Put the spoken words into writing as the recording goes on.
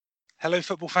Hello,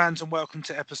 football fans, and welcome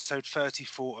to episode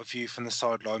 34 of View from the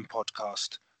Sideline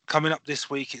podcast. Coming up this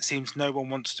week, it seems no one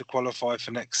wants to qualify for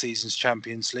next season's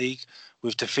Champions League,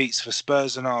 with defeats for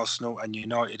Spurs and Arsenal and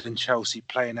United and Chelsea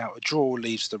playing out. A draw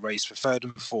leaves the race for third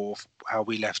and fourth, how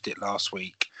we left it last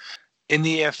week. In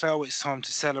the EFL, it's time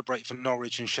to celebrate for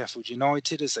Norwich and Sheffield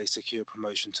United as they secure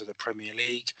promotion to the Premier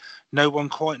League. No one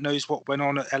quite knows what went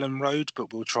on at Ellen Road,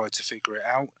 but we'll try to figure it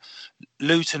out.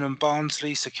 Luton and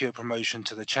Barnsley secure promotion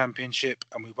to the Championship,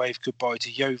 and we wave goodbye to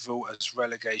Yeovil as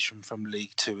relegation from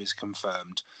League Two is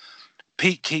confirmed.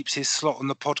 Pete keeps his slot on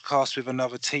the podcast with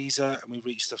another teaser, and we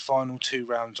reach the final two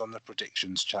rounds on the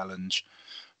Predictions Challenge.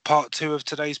 Part 2 of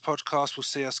today's podcast will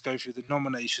see us go through the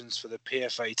nominations for the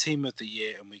PFA Team of the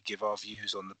Year, and we give our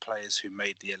views on the players who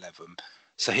made the 11.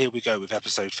 So here we go with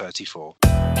episode 34.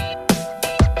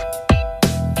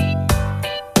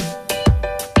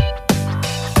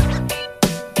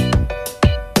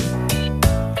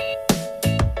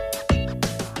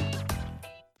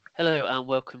 Hello and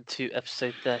welcome to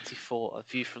episode 34 of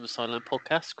View from the Sideline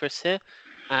podcast. Chris here,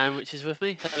 and Rich is with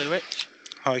me. Hello, Rich.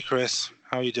 Hi, Chris.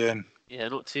 How are you doing? Yeah,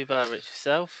 not too bad, Rich.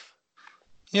 Yourself?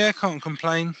 Yeah, can't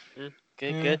complain. Yeah,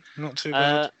 good. Not too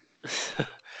bad.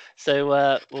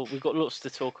 So we've got lots to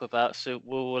talk about, so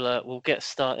we'll get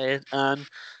started. And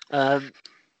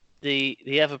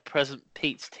the ever-present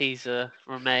Pete's teaser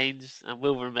remains and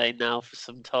will remain now for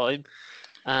some time.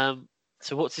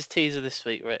 So what's his teaser this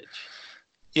week, Rich?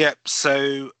 Yeah,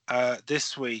 so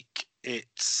this week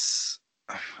it's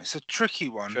a tricky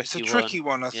one. It's a tricky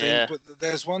one, I think. But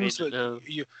there's ones that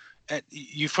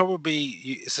you've probably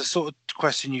it's a sort of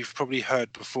question you've probably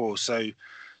heard before. So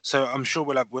I'm sure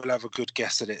we'll have a good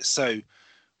guess at it. So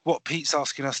what Pete's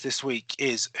asking us this week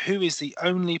is, who is the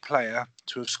only player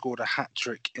to have scored a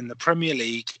hat-trick in the Premier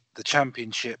League, the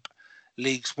Championship,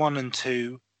 Leagues 1 and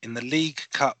 2, in the League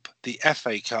Cup, the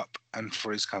FA Cup, and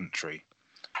for his country?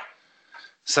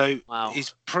 So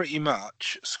He's pretty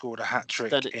much scored a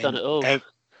hat-trick in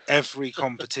every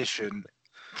competition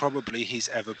probably he's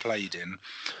ever played in.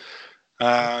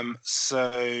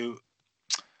 So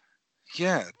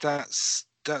yeah, that's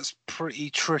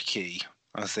pretty tricky,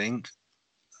 I think.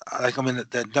 I mean,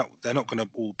 they're not going to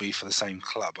all be for the same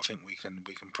club. I think we can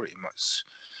pretty much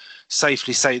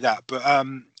safely say that. But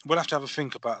we'll have to have a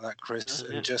think about that, Chris,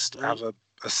 and just have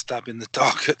a stab in the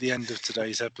dark at the end of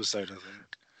today's episode, I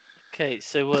think. Okay,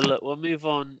 so we'll move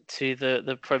on to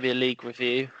the Premier League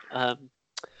review.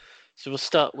 So we'll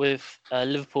start with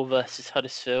Liverpool versus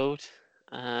Huddersfield.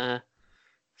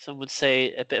 Some would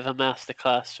say a bit of a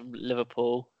masterclass from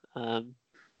Liverpool. And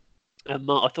I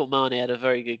thought Mane had a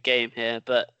very good game here,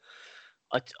 but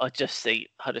I just think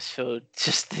Huddersfield,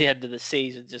 just the end of the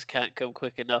season, just can't come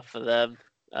quick enough for them.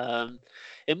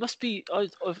 It must be. I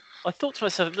thought to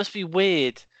myself, it must be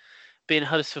weird being a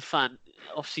Huddersfield fan.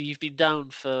 Obviously, you've been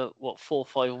down for 4 or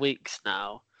 5 weeks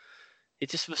now. It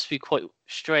just must be quite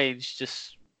strange,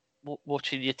 just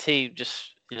watching your team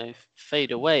just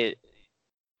fade away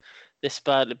this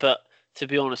badly. But to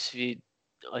be honest with you,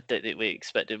 I don't think we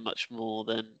expected much more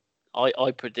than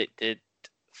I predicted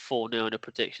 4-0 in the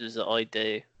predictions that I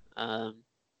do.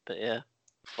 But yeah,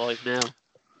 5-0.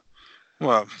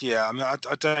 Well, yeah. I mean,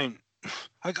 I don't.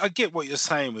 I get what you're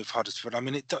saying with Huddersfield. I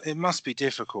mean, it must be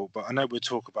difficult, but I know we'll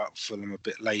talk about Fulham a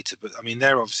bit later. But I mean,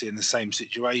 they're obviously in the same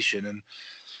situation, and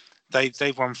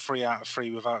they've won 3 out of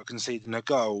 3 without conceding a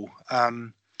goal.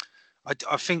 I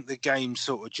think the game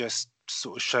sort of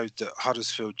showed that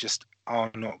Huddersfield just are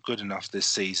not good enough this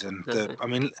season. I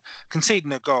mean,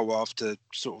 conceding a goal after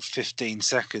sort of 15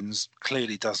 seconds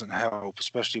clearly doesn't help,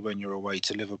 especially when you're away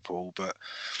to Liverpool. But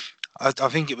I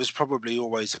think it was probably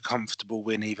always a comfortable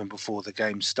win even before the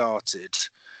game started.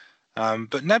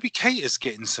 But Naby Keita's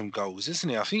getting some goals, isn't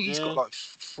he? I think he's got like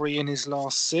 3 in his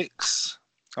last 6.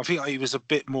 I think he was a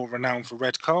bit more renowned for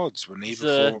red cards when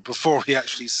before he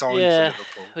actually signed for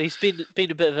Liverpool. He's been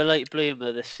a bit of a late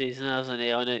bloomer this season, hasn't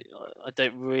he? I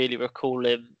don't really recall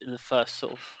him in the first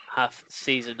sort of half of the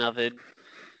season having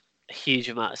a huge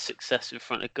amount of success in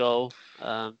front of goal.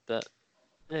 But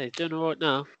yeah, he's doing all right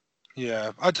now.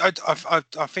 Yeah, I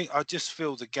think I just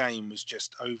feel the game was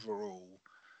just overall.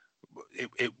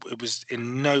 It was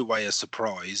in no way a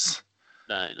surprise.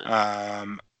 No.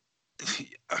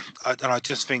 And I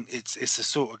just think it's the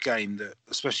sort of game that,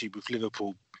 especially with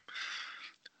Liverpool,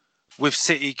 with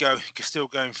City still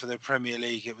going for the Premier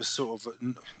League, it was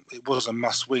it was a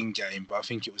must-win game. But I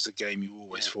think it was a game you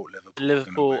always thought Liverpool.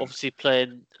 Liverpool obviously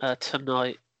playing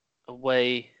tonight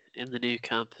away in the Nou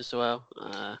Camp as well.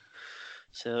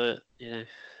 So a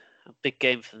big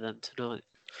game for them tonight.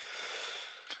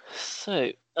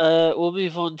 So We'll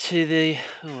move on to the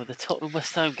Tottenham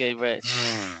West Ham game, Rich.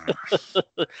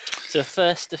 So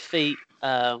first defeat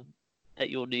at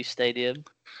your new stadium.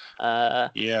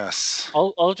 Yes.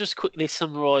 I'll just quickly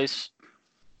summarise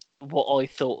what I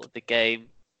thought of the game.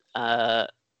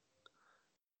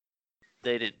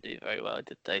 They didn't do very well,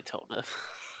 did they, Tottenham?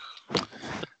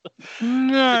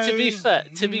 No. To be fair,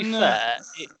 No.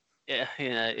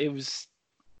 it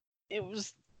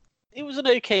was an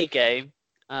okay game,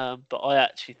 but I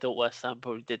actually thought West Ham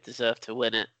probably did deserve to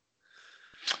win it.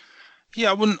 Yeah,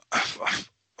 I wouldn't.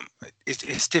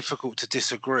 It's difficult to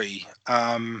disagree.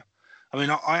 I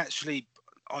mean, I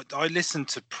listened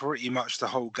to pretty much the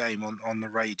whole game on the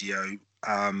radio,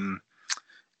 and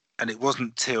it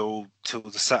wasn't till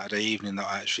the Saturday evening that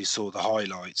I actually saw the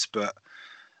highlights. But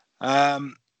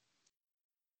I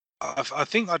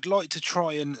think I'd like to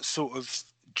try and sort of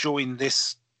join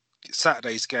this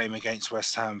Saturday's game against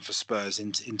West Ham for Spurs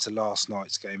into last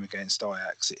night's game against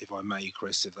Ajax, if I may,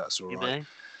 Chris, if that's all right.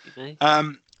 You may.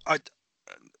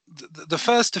 The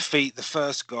first defeat, the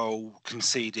first goal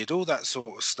conceded, all that sort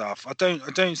of stuff. I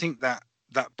don't think that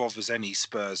bothers any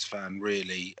Spurs fan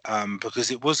really,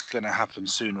 because it was going to happen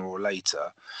sooner or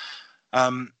later.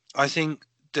 I think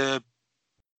the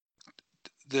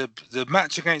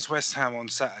match against West Ham on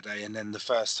Saturday and then the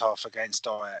first half against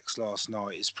Ajax last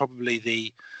night is probably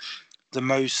the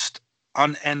most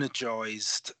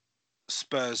unenergised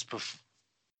Spurs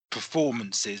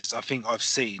performances I think I've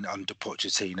seen under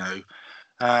Pochettino.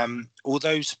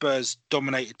 Although Spurs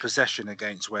dominated possession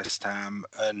against West Ham,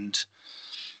 and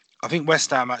I think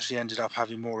West Ham actually ended up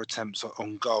having more attempts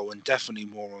on goal and definitely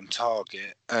more on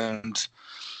target. And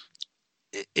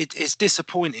it's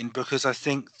disappointing because I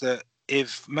think that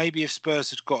if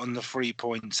Spurs had gotten the 3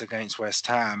 points against West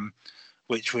Ham,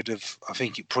 which would have, I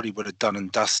think it probably would have done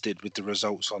and dusted with the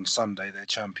results on Sunday, their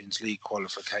Champions League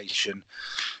qualification,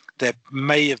 there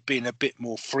may have been a bit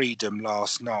more freedom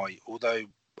last night, although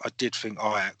I did think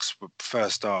Ajax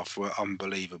first half were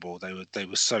unbelievable. They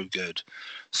were so good.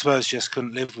 Spurs just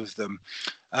couldn't live with them.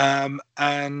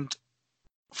 And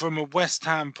from a West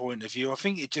Ham point of view, I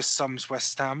think it just sums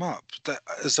West Ham up. That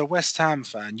as a West Ham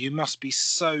fan, you must be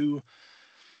so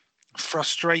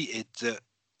frustrated that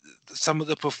some of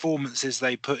the performances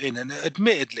they put in, and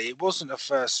admittedly, it wasn't a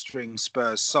first-string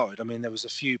Spurs side. I mean, there was a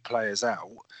few players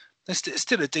out. They're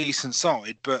still a decent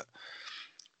side, but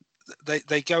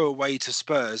they go away to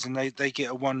Spurs and they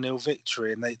get a 1-0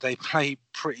 victory and they play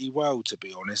pretty well, to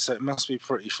be honest. So it must be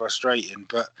pretty frustrating.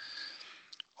 But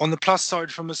on the plus side,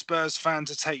 from a Spurs fan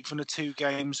to take from the two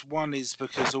games, one is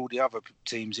because all the other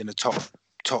teams in the top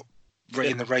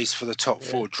in the race for the top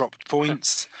four dropped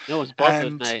points. No one's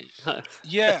bothered, mate.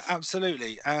 Yeah,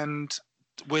 absolutely. And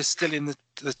we're still in the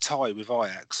tie with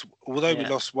Ajax, although we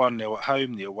lost 1-0 at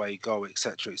home, the away goal,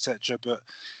 etc., etc. But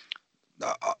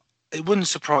it wouldn't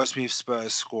surprise me if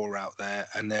Spurs score out there,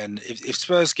 and then if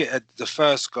Spurs get the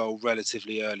first goal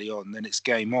relatively early on, then it's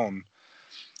game on.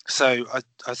 So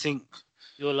I think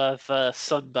you'll have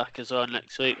Son back as well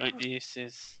next week, won't you?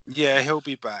 Yeah, he'll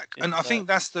be back, and I think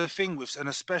that's the thing with, and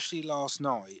especially last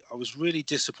night, I was really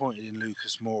disappointed in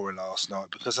Lucas Moura last night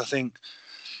because I think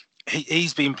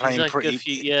he's been playing pretty.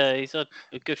 He's had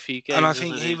a good few games, and I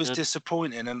think he was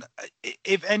disappointing. And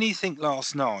if anything,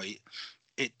 last night,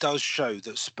 it does show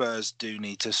that Spurs do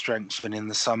need to strengthen in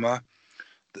the summer.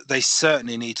 They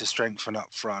certainly need to strengthen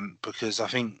up front because I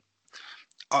think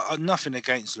nothing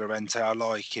against Llorente. I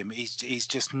like him. He's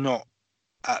just not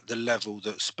at the level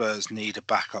that Spurs need a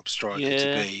backup striker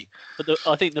to be. But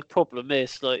I think the problem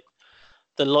is like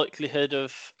the likelihood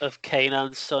of Kane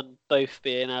and Son both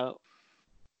being out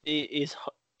is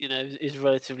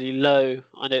relatively low.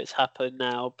 I know it's happened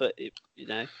now, but I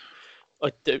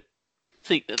don't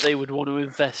think that they would want to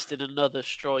invest in another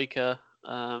striker.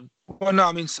 Well, no,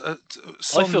 I mean,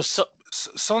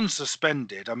 Son's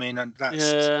suspended. I mean, and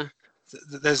that's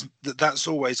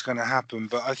always going to happen.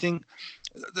 But I think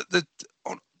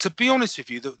to be honest with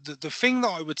you, the thing that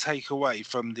I would take away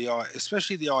from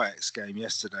especially the Ajax game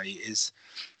yesterday is,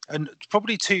 and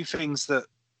probably two things that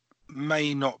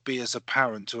may not be as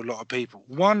apparent to a lot of people.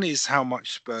 One is how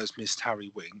much Spurs missed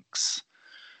Harry Winks.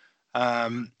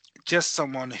 Just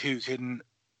someone who can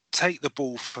take the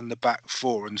ball from the back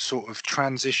four and sort of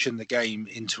transition the game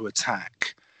into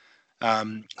attack.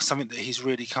 Something that he's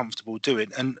really comfortable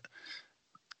doing. And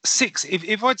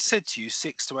if I'd said to you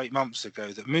 6 to 8 months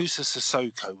ago that Moussa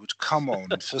Sissoko would come on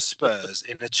for Spurs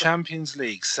in a Champions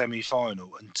League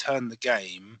semi-final and turn the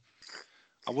game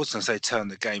I was going to say turn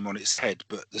the game on its head,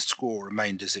 but the score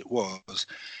remained as it was.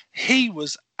 He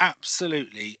was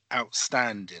absolutely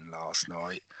outstanding last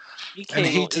night, and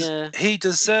he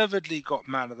deservedly got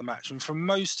man of the match. And from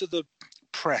most of the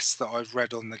press that I've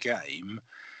read on the game,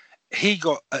 he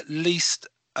got at least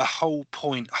a whole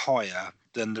point higher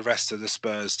than the rest of the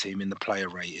Spurs team in the player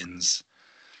ratings.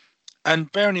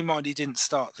 And bearing in mind he didn't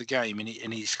start the game and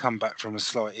he's come back from a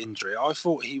slight injury, I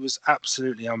thought he was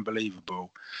absolutely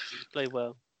unbelievable. He played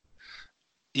well.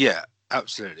 Yeah,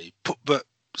 absolutely. But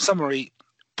summary,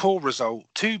 poor result.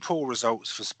 2 poor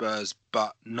results for Spurs,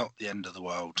 but not the end of the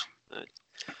world. Right.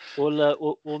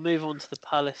 We'll move on to the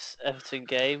Palace Everton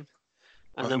game,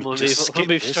 and then we'll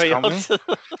move straight on.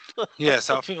 Yeah,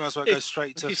 so I think we might as well go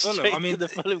straight to Fulham. I mean, the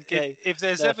Fulham game. If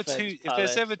there's ever two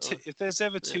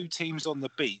teams on the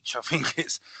beach, I think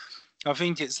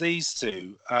it's these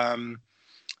two.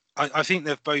 I think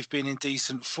they've both been in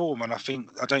decent form, and I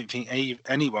don't think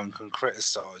anyone can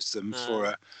criticise them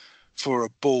for a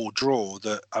ball draw.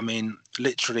 That, I mean,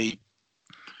 literally,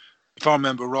 if I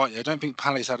remember rightly, I don't think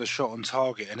Palace had a shot on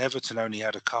target, and Everton only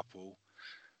had a couple.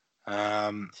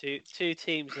 Two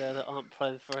teams there that aren't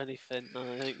playing for anything.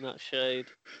 I think that showed.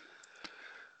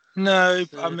 No,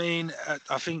 I mean,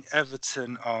 I think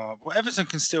Everton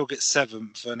can still get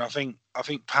 7th, and I think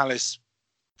Palace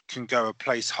can go a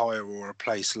place higher or a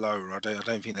place lower. I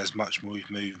don't think there's much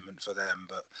movement for them,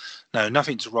 but no,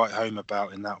 nothing to write home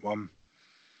about in that one.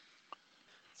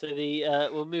 So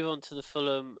we'll move on to the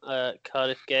Fulham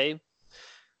Cardiff game.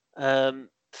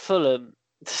 Fulham.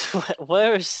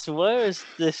 Where has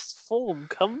this form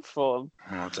come from?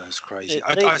 Oh, that's crazy.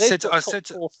 I said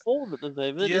form at the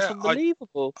moment. Yeah, it's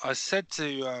unbelievable. I said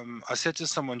to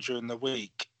someone during the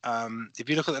week, if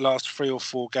you look at the last 3 or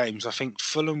 4 games, I think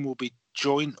Fulham will be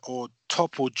joint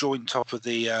top of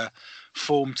the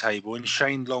form table, and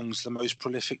Shane Long's the most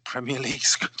prolific Premier League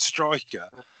striker.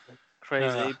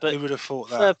 Crazy, but who would have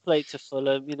thought that? Fair play to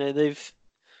Fulham. You know,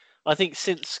 I think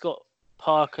since Scott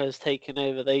Parker has taken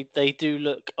over, they do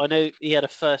look. I know he had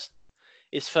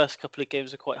his first couple of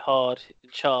games are quite hard in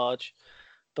charge,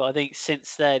 but I think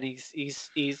since then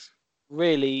he's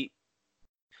really.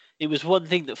 It was one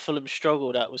thing that Fulham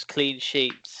struggled at was clean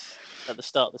sheets at the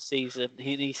start of the season.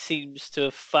 He seems to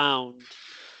have found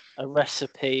a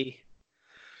recipe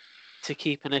to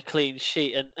keeping a clean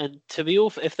sheet, and to be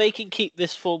all, if they can keep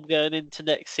this form going into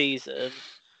next season,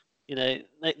 you know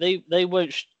they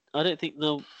won't. I don't think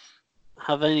they'll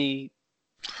have any.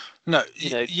 No,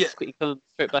 quickly come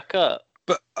straight back up.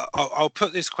 But I'll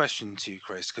put this question to you,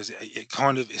 Chris, because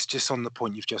it's just on the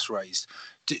point you've just raised.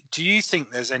 Do you think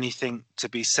there's anything to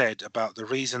be said about the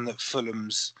reason that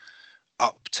Fulham's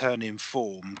upturn in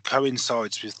form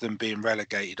coincides with them being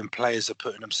relegated and players are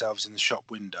putting themselves in the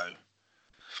shop window?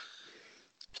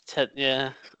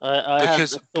 Yeah, I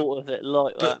haven't thought of it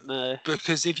like that. No,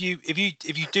 because if you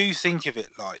do think of it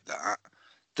like that,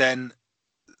 then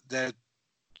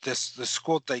the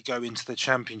squad they go into the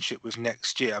Championship with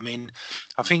next year. I mean,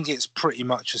 I think it's pretty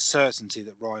much a certainty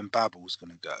that Ryan Babel's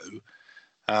going to go.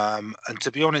 And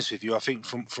to be honest with you, I think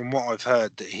from what I've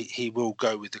heard that he will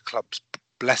go with the club's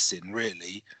blessing,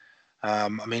 really. I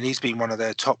mean, he's been one of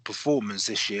their top performers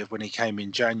this year when he came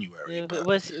in January. Yeah, but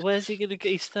where's he going to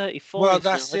get? He's 34. Well,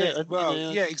 that's it.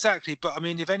 Yeah, exactly. But I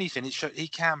mean, if anything, he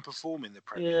can perform in the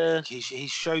Premier League. He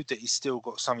showed that he's still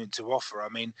got something to offer. I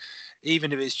mean,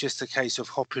 even if it's just a case of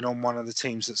hopping on one of the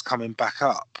teams that's coming back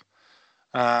up.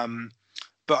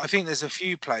 But I think there's a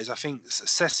few players. I think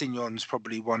Sessegnon's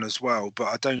probably one as well. But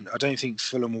I don't think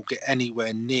Fulham will get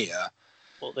anywhere near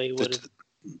what they would have.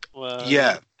 Well,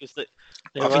 yeah, because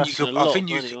I think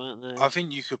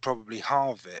you could probably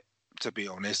halve it, to be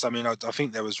honest. I mean, I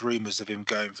think there was rumours of him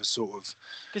going for sort of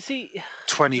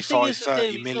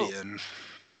 25-30 million.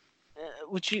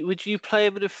 Would you play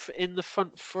him in the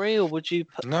front three, or would you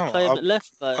play him at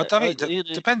left back? I don't think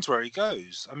it depends where he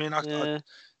goes. I mean,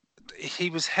 he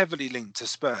was heavily linked to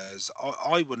Spurs.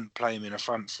 I wouldn't play him in a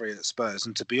front three at Spurs,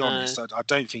 and to be honest, I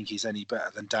don't think he's any better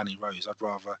than Danny Rose.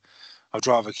 I'd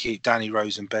rather keep Danny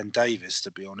Rose and Ben Davis,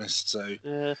 to be honest. So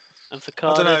and for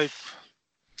Cardiff, I don't know.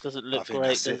 Doesn't look great,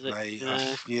 does it? Mate.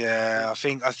 I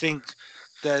think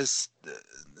there's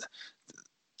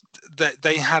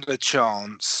they had a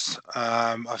chance.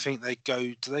 I think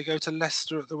do they go to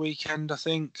Leicester at the weekend? I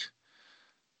think.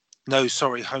 No,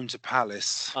 sorry, home to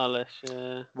Palace. Palace,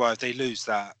 yeah. Well, if they lose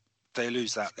that,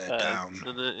 they're down.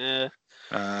 Yeah.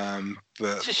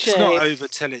 But it's not over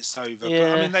till it's over.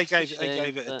 Yeah, but I mean, they gave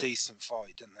it a decent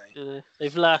fight, didn't they? Yeah,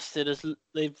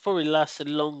 they've probably lasted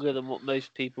longer than what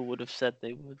most people would have said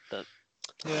they would. But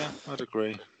yeah, I'd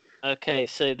agree. Okay,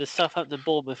 so the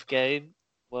Southampton-Bournemouth game.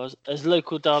 well, as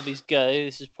local derbies go,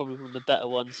 this is probably one of the better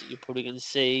ones that you're probably going to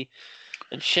see.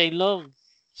 And Shane Long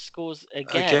scores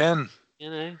again. Again, You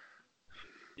know,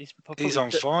 he's on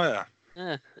fire.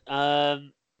 Yeah.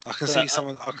 I can see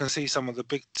some. I can see some of the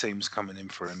big teams coming in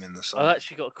for him in the summer. I've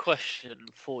actually got a question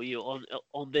for you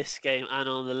on this game and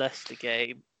on the Leicester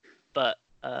game, but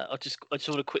I just want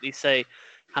to quickly say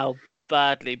how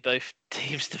badly both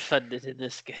teams defended in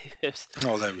this game.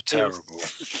 Oh, they were terrible.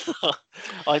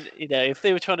 If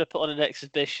they were trying to put on an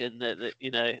exhibition that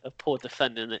of poor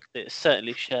defending, it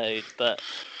certainly showed. But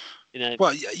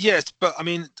well, yes, but I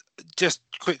mean, just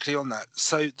quickly on that.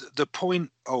 So the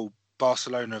point. Oh,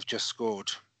 Barcelona have just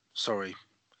scored. Sorry.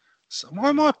 So why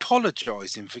am I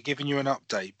apologising for giving you an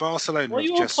update? Barcelona have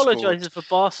just scored. Why are you apologising for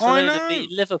Barcelona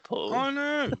beating Liverpool? I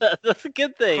know. That's a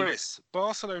good thing. Chris,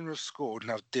 Barcelona have scored,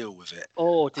 now deal with it.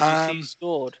 Oh, did you see who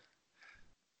scored?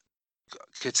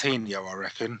 Coutinho, I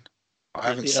reckon. I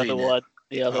haven't the seen other it. One.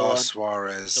 The other one.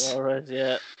 Suarez. Suarez,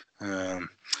 yeah.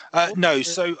 No,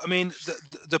 so I mean,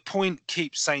 the point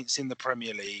keeps Saints in the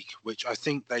Premier League, which I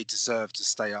think they deserve to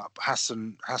stay up.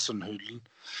 Hassan Hoodle.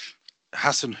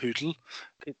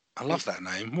 I love that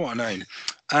name. What a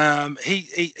name.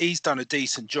 He's done a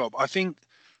decent job. I think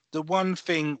the one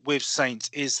thing with Saints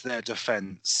is their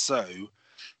defence. So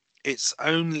it's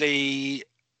only,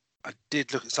 I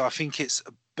did look at, so I think it's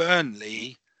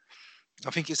Burnley. I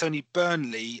think it's only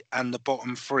Burnley and the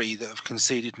bottom three that have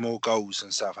conceded more goals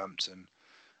than Southampton.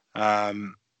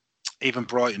 Even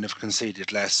Brighton have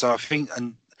conceded less. So I think,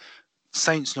 and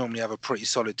Saints normally have a pretty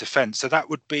solid defence. So that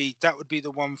would be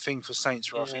the one thing for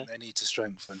Saints where I think they need to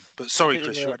strengthen. But sorry,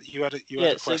 Chris, you had a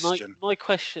question. So my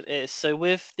question is, so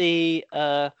with the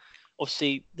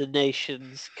obviously the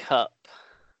Nations Cup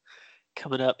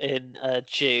coming up in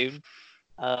June,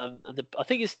 and I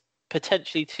think it's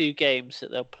potentially 2 games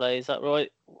that they'll play. Is that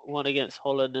right? One against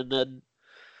Holland and then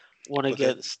one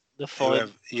against the final.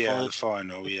 The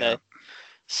final. Okay. Yeah.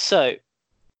 So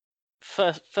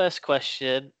first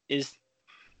question is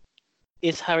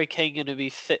Harry Kane going to be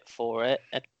fit for it?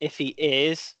 And if he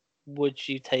is, would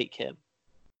you take him?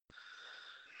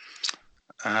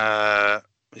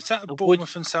 Is that a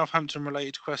Bournemouth and Southampton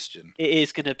related question? It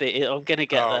is going to be. I'm going to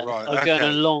get there. Right. I'm going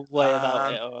a long way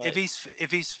about it. All right.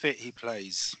 If he's fit, he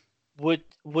plays.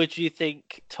 Would you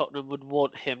think Tottenham would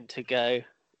want him to go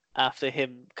after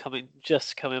him coming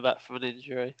back from an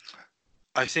injury?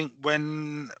 I think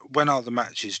when are the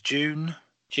matches? June.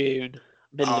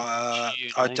 Middle of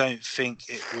June. I don't think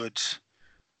it would.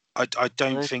 I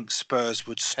don't think Spurs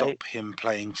would stop him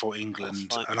playing for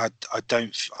England, and I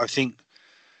don't. I think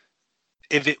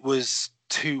if it was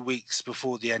 2 weeks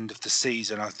before the end of the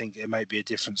season, I think it may be a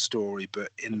different story.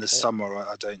 But in the summer,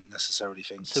 I don't necessarily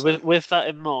think so. So with that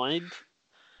in mind,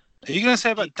 are you going to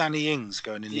say about Danny Ings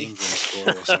going in the England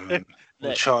squad or something?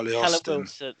 Or Charlie Austin?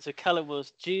 So Callum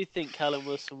Wilson. Do you think Callum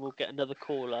Wilson will get another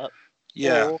call up?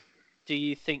 Yeah. Or do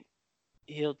you think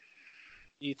you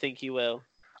think he will?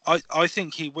 I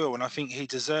think he will, and I think he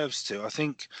deserves to. I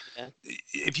think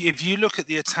if you look at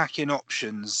the attacking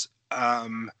options,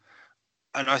 and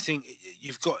I think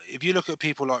if you look at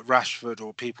people like Rashford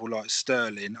or people like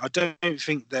Sterling, I don't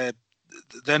think they're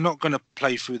not going to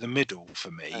play through the middle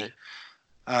for me.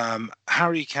 No.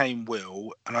 Harry Kane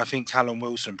will, and I think Callum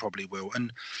Wilson probably will.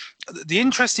 And the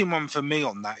interesting one for me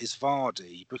on that is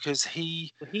Vardy, because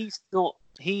he's not.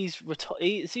 He's retired.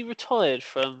 Is he retired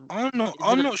from? I'm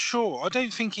not sure. I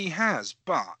don't think he has,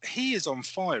 but he is on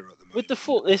fire at the moment. With the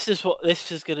thought, this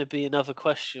is going to be another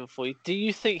question for you. Do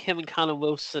you think him and Callum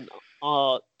Wilson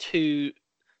are 2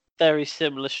 very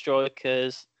similar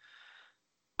strikers?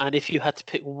 And if you had to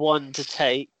pick one to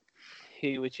take,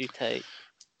 who would you take?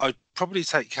 I'd probably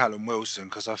take Callum Wilson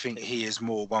because I think he is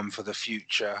more one for the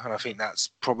future, and I think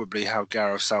that's probably how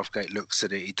Gareth Southgate looks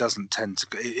at it. He doesn't tend to.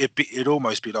 It'd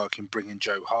almost be like him bringing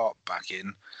Joe Hart back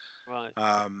in, right?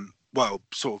 Well,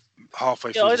 sort of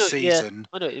halfway through the season.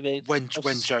 I know what you mean. When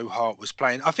Joe Hart was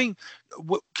playing, I think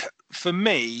for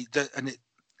me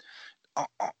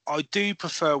I do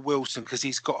prefer Wilson because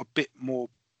he's got a bit more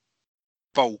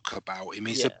bulk about him.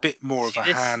 He's a bit more of a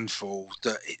handful.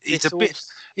 He's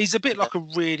a bit like a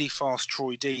really fast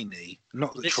Troy Deeney.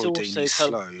 Not that Troy Deeney's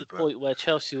slow, the but point where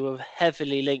Chelsea were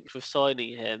heavily linked with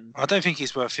signing him. I don't think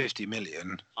he's worth 50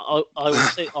 million. I would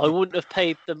say I wouldn't have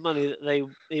paid the money that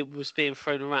it was being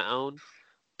thrown around,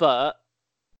 but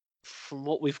from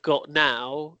what we've got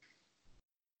now,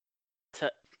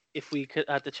 if we could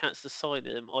had the chance to sign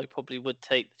him, I probably would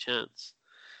take the chance.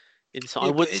 I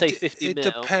would say 50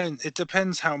 mil. It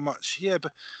depends how much. Yeah,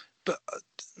 but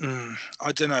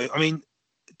I don't know. I mean,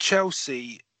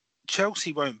 Chelsea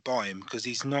won't buy him because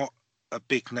he's not a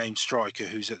big name striker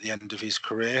who's at the end of his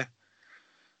career,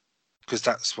 because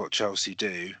that's what Chelsea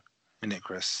do, isn't it,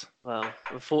 Chris? Well,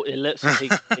 it looks like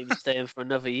he's maybe staying for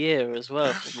another year as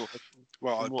well.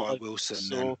 I'd buy Wilson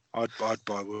then. I'd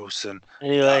buy Wilson.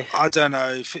 Anyway, I don't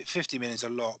know. 50 minutes is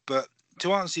a lot, but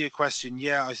to answer your question,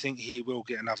 yeah, I think he will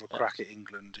get another crack at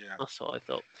England. Yeah, that's what I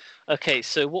thought. Okay,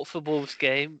 so Watford Wolves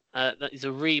game. That is a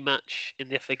rematch in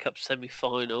the FA Cup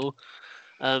semi-final.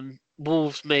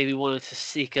 Wolves maybe wanted to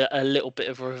seek a little bit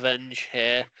of revenge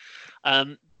here.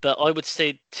 But I would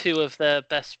say two of their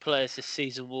best players this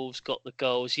season, Wolves, got the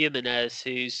goals. Jimenez,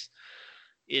 who's,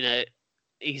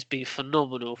 he's been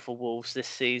phenomenal for Wolves this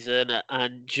season,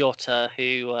 and Jota,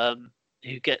 who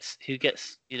gets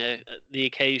the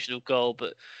occasional goal,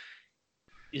 but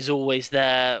is always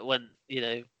there when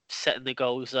setting the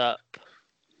goals up.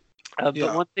 But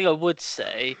one thing I would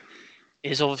say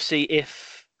is obviously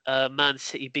if Man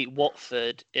City beat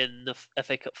Watford in the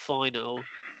FA Cup final,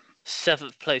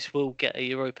 7th place will get a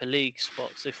Europa League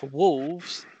spot. So for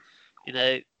Wolves,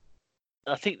 I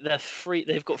think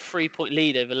they've got 3-point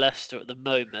lead over Leicester at the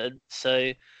moment.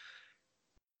 So,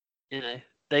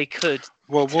 they could.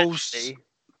 Well, Wolves,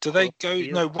 do they go?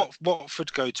 No,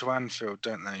 Watford go to Anfield,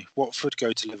 don't they? Watford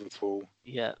go to Liverpool.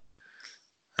 Yeah.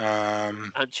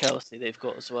 And Chelsea they've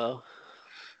got as well.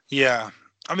 Yeah.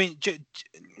 I mean,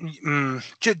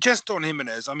 just on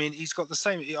Jimenez, I mean, he's got the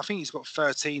same. I think he's got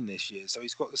 13 this year, so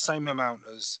he's got the same amount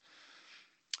as.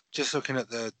 Just looking at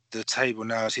the table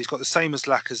now, so he's got the same as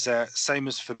Lacazette, same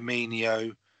as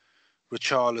Firmino,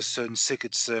 Richarlison,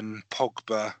 Sigurdsson,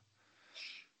 Pogba.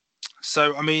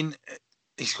 So I mean,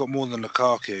 he's got more than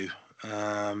Lukaku.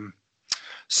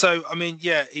 So I mean,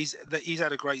 yeah, he's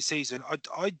had a great season.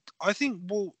 I think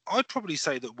I'd probably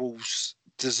say that Wolves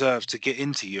deserve to get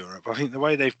into Europe. I think the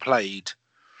way they've played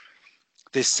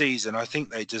this season, I think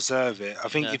they deserve it. I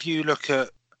think if you look at,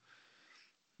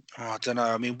 I don't know,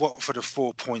 I mean, Watford are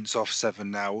 4 points off 7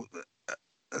 now,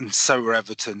 and so are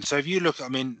Everton. So if you look, I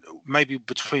mean, maybe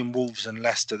between Wolves and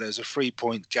Leicester, there's a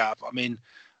 3-point gap. I mean,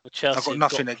 I've got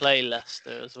nothing to play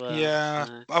Leicester as well.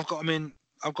 Yeah, I've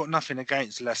got nothing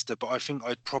against Leicester, but I think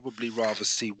I'd probably rather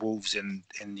see Wolves in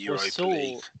the Europa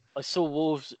League. I saw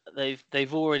Wolves.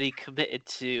 They've already committed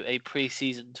to a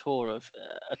pre-season tour of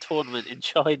a tournament in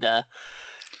China,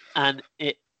 and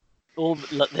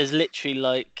there's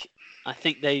literally I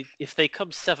think if they come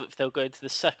 7th, they'll go into the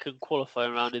second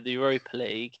qualifying round in the Europa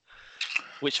League,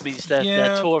 which means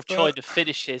their tour of China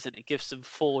finishes, and it gives them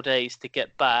 4 days to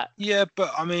get back. Yeah,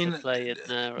 but I mean,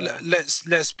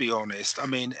 let's be honest. I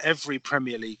mean, every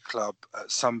Premier League club at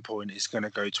some point is going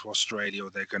to go to Australia, or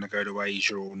they're going to go to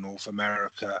Asia or North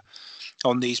America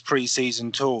on these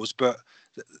pre-season tours, but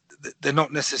they're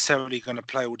not necessarily going to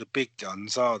play all the big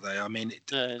guns, are they? I mean,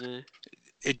 no.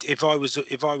 If I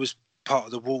was part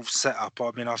of the Wolves setup, I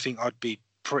mean, I think I'd be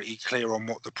pretty clear on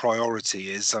what the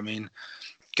priority is. I mean,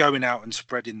 going out and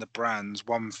spreading the brand's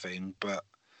one thing, but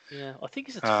yeah, I think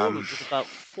it's a tournament with about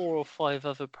 4 or 5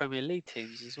 other Premier League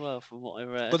teams as well, from what I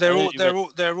read. But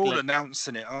they're all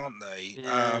announcing it, aren't they?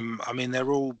 Yeah. I mean,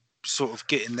 they're all sort of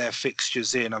getting their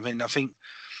fixtures in. I mean, I think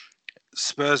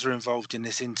Spurs are involved in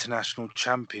this International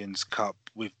Champions Cup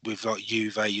with like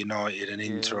Juve, United, and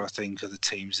Inter. I think are the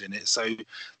teams in it. So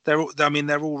they're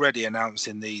already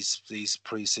announcing these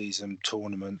pre-season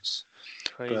tournaments.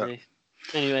 Crazy.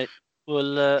 Anyway,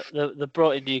 well, the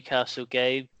Brighton Newcastle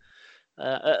game,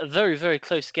 a very very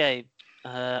close game,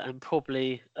 and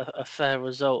probably a fair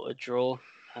result, a draw.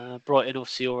 Brighton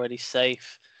obviously already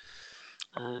safe.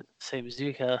 Same as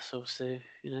Newcastle, so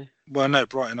Well, no,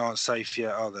 Brighton aren't safe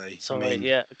yet, are they? Sorry,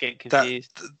 I'm getting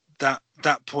confused.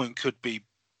 That point could be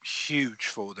huge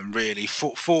for them, really.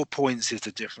 4 points is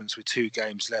the difference with 2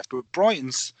 games left. But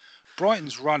Brighton's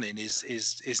running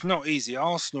is not easy.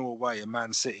 Arsenal away and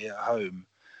Man City at home.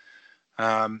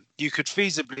 You could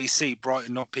feasibly see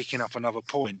Brighton not picking up another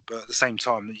point, but at the same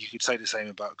time, you could say the same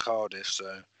about Cardiff.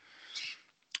 So,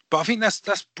 but I think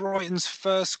that's Brighton's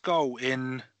first goal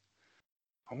in,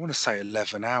 I want to say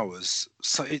 11 hours.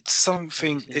 So it's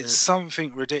something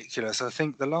ridiculous. I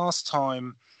think the last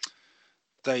time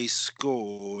they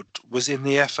scored was in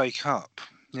the FA Cup.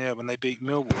 Yeah, when they beat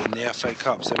Millwall in the FA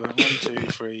Cup. So 1, 2,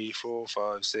 3, 4,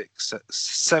 5, 6,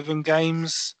 7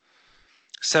 games.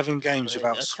 7 games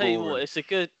without scoring. Tell you what, it's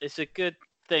a good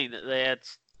thing that they had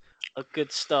a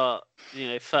good start.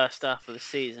 First half of the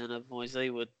season. Otherwise,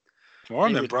 they would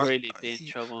really be in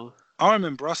trouble. I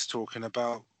remember us talking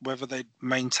about whether they'd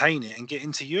maintain it and get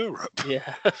into Europe.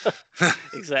 Yeah,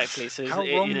 exactly. So how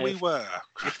wrong we were.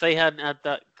 If they hadn't had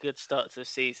that good start to the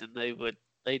season,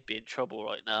 they'd be in trouble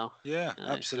right now. Yeah,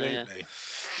 absolutely.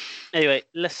 Anyway,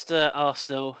 Leicester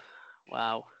Arsenal.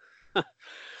 Wow.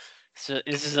 So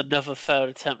this is another failed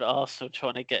attempt at Arsenal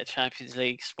trying to get a Champions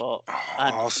League spot,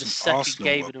 and for the second Arsenal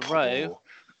game were in a row,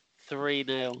 poor.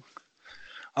 3-0.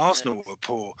 Arsenal were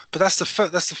poor, but that's the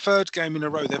third game in a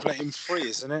row they've let in 3,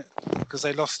 isn't it? Because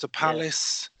they lost to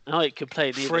Palace. And I complain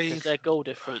either 3. because their goal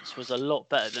difference was a lot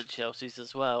better than Chelsea's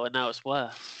as well, and now it's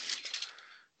worse.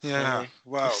 Yeah, So,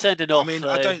 well, sending off, I mean, though,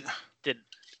 I don't.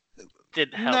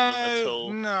 didn't help them at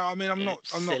all. No. I mean, I'm not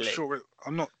Silly. sure.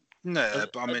 I'm not. No,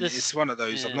 but I mean, This- it's one of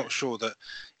those. I'm yeah. not sure that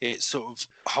it sort of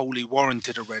wholly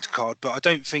warranted a red card, but I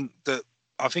don't think that.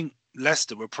 I think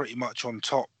Leicester were pretty much on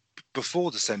top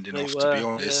before the sending They off, to be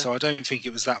were, honest. yeah. So I don't think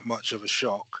it was that much of a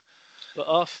shock. But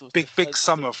Arsenal, Big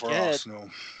summer for Arsenal.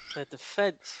 Their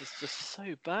defence is just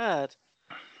so bad.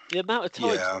 The amount of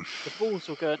times the balls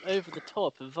were going over the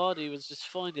top, and Vardy was just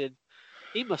finding.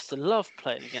 He must have loved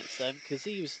playing against them because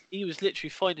he was literally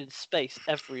finding space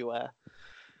everywhere.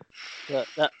 But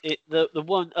the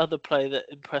one other player that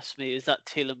impressed me is that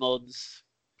Tielemans.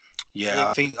 Yeah,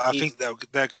 I think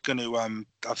they're going to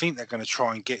I think they're going to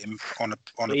try and get him on a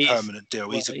permanent deal.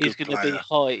 He's a good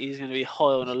player. He's going to be high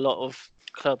on a lot of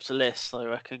clubs' lists, I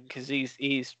reckon, because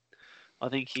I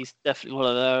think he's definitely one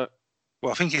of their.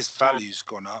 Well, I think his value's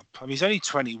gone up. I mean, he's only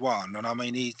 21, and I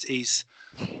mean he's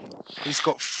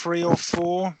got 3 or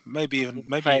 4, maybe even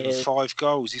 5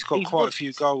 goals. He's got quite a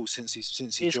few goals since he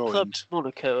joined. His club's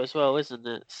Monaco as well, isn't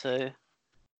it? So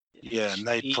yeah, and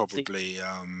they probably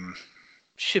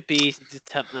should be easy to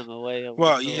tempt them away. I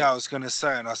was going to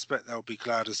say, and I expect they'll be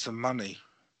glad of some money.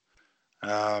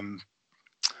 Yeah,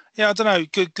 I don't know.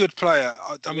 Good player.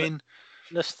 I mean,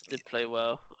 Leicester did play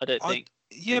well. I don't think.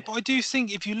 Yeah, but I do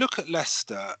think if you look at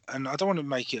Leicester, and I don't want to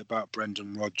make it about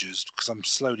Brendan Rodgers because I'm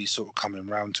slowly sort of coming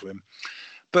round to him.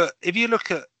 But if you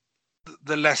look at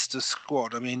the Leicester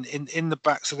squad, I mean, in the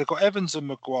back, so they've got Evans and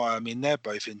Maguire. I mean, they're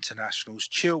both internationals.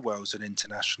 Chilwell's an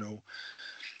international.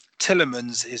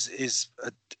 Tielemans is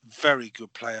a very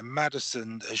good player.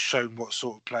 Maddison has shown what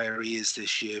sort of player he is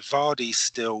this year. Vardy's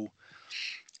still.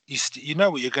 You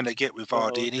know what you're going to get with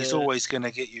Vardy, and he's always going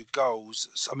to get you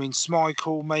goals. I mean,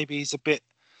 Schmeichel, maybe he's a bit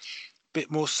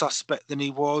more suspect than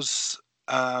he was.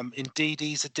 Indeed,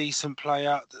 he's a decent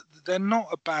player. They're not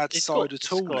a bad side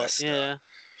at all, Leicester. Yeah.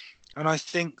 And I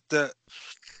think that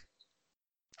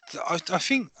I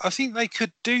think they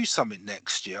could do something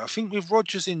next year. I think with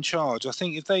Rodgers in charge, I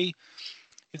think if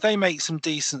they make some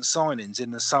decent signings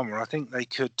in the summer, I think they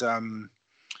could.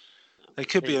 They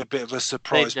could be a bit of a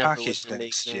surprise package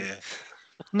next year.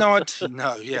 No,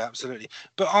 yeah, absolutely.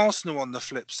 But Arsenal on the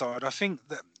flip side, I think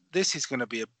that this is going to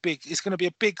be a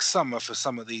big summer for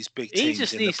some of these big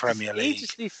teams in the Premier League. He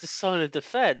just needs to sign a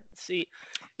defence.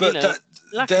 Lacazette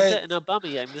and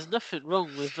Aubameyang, there's nothing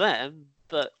wrong with them,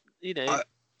 but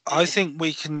I think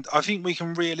we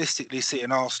can realistically see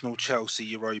an Arsenal-Chelsea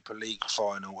Europa League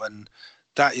final, and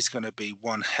that is going to be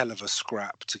one hell of a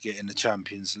scrap to get in the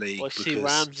Champions League. I see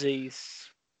Ramsey's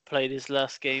played his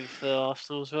last game for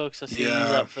Arsenal as well, because I see he's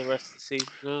out for the rest of the season.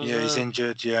 He's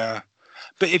injured,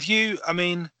 But if you, I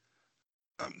mean,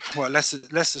 well, let's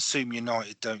assume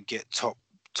United don't get top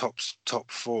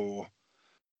 4.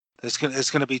 There's going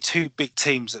to be 2 big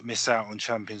teams that miss out on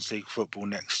Champions League football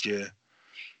next year.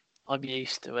 I'm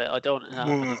used to it. I don't want to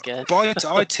happen again. But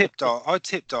I tipped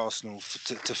Arsenal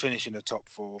to finish in the top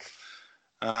 4.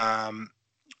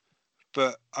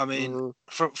 But I mean,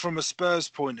 from a Spurs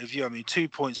point of view, I mean, 2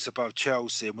 points above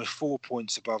Chelsea, and we're 4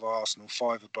 points above Arsenal,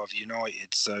 5 above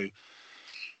United. So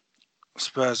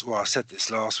Spurs. Well, I said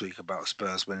this last week about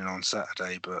Spurs winning on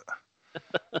Saturday, but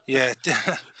yeah,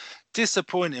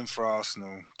 disappointing for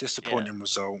Arsenal. Disappointing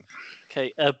result.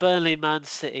 Okay, Burnley, Man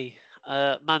City.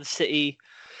 Man City.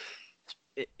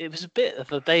 It was a bit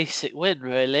of a basic win,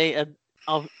 really, and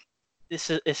it's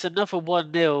another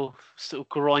 1-0 sort of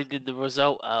grinding the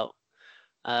result out,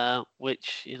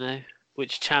 which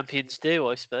champions do,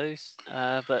 I suppose.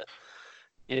 But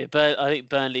I think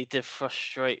Burnley did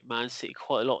frustrate Man City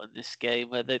quite a lot in this game,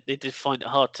 where they did find it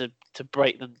hard to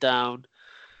break them down.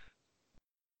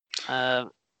 I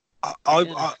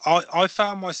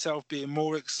found myself being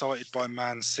more excited by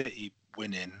Man City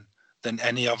winning than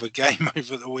any other game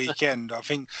over the weekend. I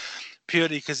think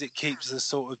purely because it keeps the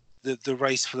sort of the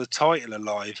race for the title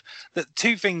alive. The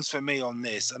 2 things for me on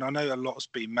this, and I know a lot's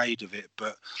been made of it,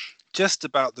 but just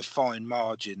about the fine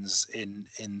margins in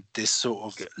this sort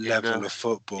of level of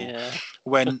football. Yeah.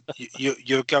 When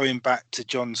you're going back to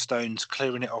John Stones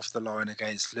clearing it off the line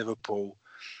against Liverpool,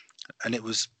 and it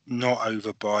was not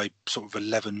over by sort of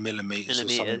 11 millimetres or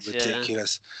something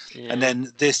ridiculous. Yeah. And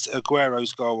then this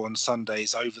Aguero's goal on Sunday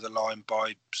is over the line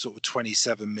by sort of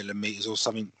 27 millimetres or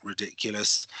something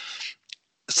ridiculous.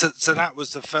 So that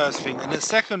was the first thing, and the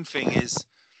second thing is,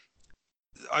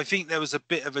 I think there was a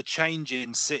bit of a change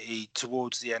in City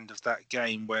towards the end of that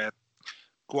game where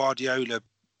Guardiola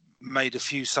made a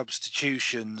few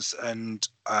substitutions, and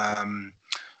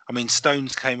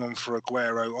Stones came on for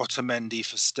Aguero, Otamendi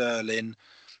for Sterling,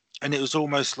 and it was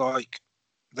almost like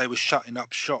they were shutting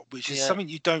up shop, which is something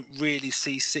you don't really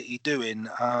see City doing.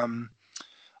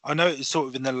 I know it's sort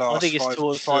of in the last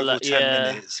five or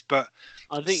 10 minutes, but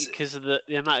I think because of the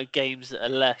amount of games that are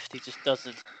left, he just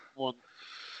doesn't want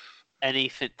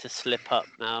anything to slip up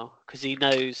now because he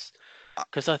knows.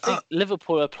 Because I think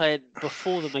Liverpool are playing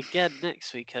before them again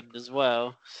next weekend as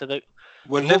well. So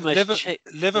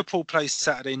Liverpool plays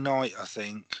Saturday night, I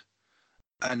think,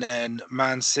 and then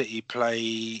Man City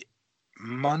play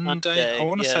Monday. I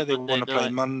want to say they want to play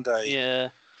Monday. Yeah.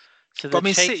 So but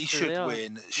City should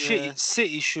win.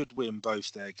 City should win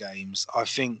both their games. I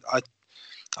think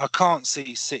I can't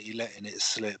see City letting it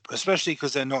slip, especially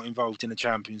because they're not involved in the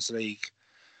Champions League.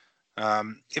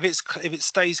 If it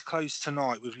stays close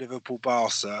tonight with Liverpool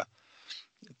Barca,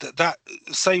 that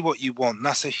say what you want,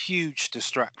 that's a huge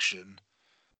distraction,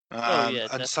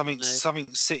 and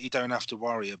something City don't have to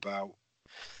worry about.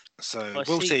 So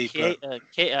we'll see.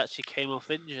 Keita actually came off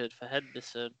injured for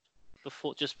Henderson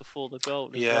just before the goal.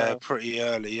 Pretty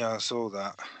early. Yeah, I saw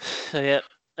that. So yeah.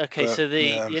 Okay, so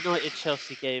the United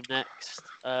Chelsea game next.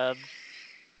 United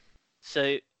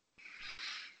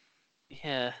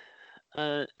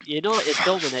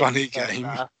dominated. Funny game.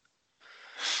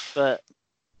 But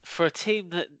for a team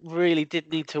that really did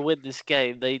need to win this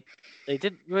game, they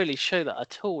didn't really show that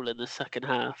at all in the second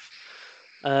half.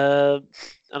 And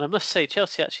I must say,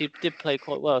 Chelsea actually did play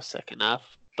quite well second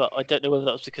half. But I don't know whether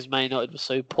that was because Man United was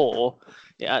so poor.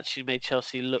 It actually made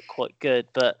Chelsea look quite good.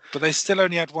 But they still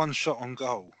only had one shot on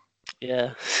goal.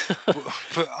 Yeah.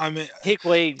 but I mean,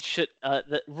 Higuain should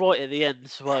right at the end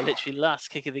as well, literally last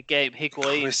kick of the game.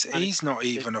 Higuain. He's not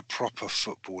even a proper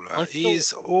footballer.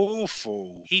 He's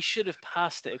awful. He should have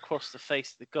passed it across the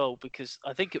face of the goal because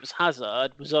I think it was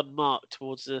Hazard was unmarked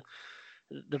towards the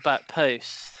back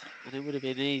post, and it would have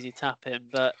been an easy tap in.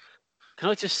 But can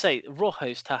I just say,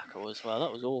 Rojo's tackle as well?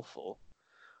 That was awful.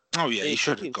 Oh yeah, he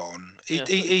should have gone. He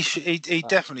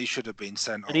definitely should have been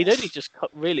sent off. And he'd only just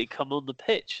really come on the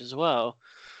pitch as well.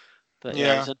 But it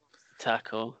was a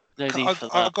tackle. No need for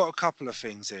that. I've got a couple of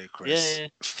things here, Chris. Yeah.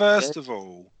 First of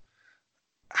all,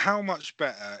 how much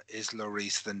better is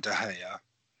Lloris than De Gea?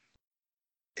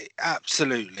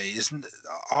 Absolutely, isn't.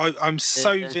 I'm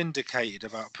so vindicated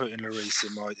about putting Lloris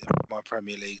in my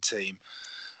Premier League team.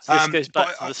 So this goes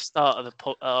back to the start of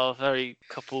our very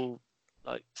couple.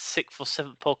 Like 6th or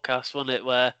 7th podcast, wasn't it,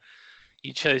 where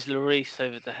you chose Lloris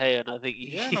over De Gea, and I think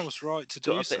I was right to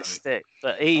do so. A bit of stick,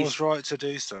 but I was right to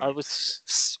do so. I was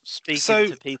speaking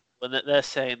to people, and they're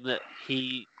saying that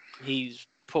he's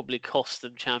probably cost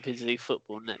them Champions League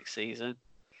football next season.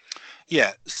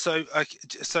 Yeah. So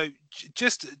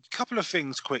just a couple of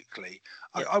things quickly.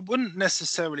 Yeah. I wouldn't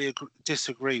necessarily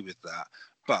disagree with that.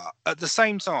 But at the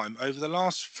same time, over the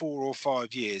last 4 or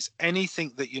 5 years,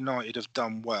 anything that United have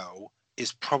done well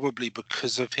is probably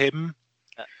because of him.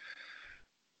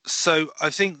 So I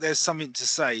think there's something to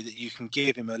say that you can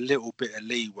give him a little bit of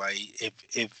leeway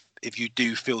if you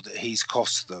do feel that he's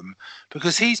cost them,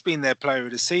 because he's been their player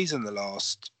of the season the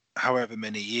last however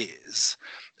many years,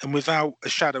 and without a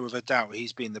shadow of a doubt,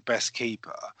 he's been the best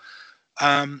keeper.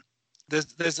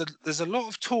 There's a lot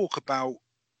of talk about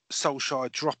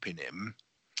Solskjaer dropping him.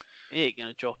 He ain't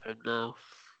gonna drop him now,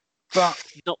 but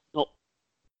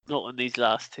not in these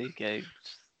last 2 games.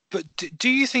 But do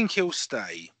you think he'll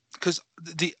stay? Because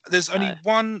there's only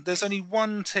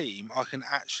one team I can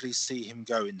actually see him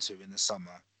going to in the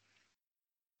summer,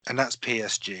 and that's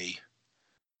PSG.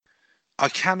 I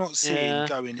cannot see him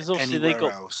going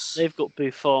anywhere else. They've got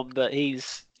Buffon, but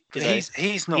he's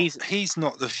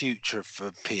not the future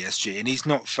for PSG, and he's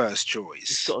not first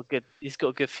choice. He's got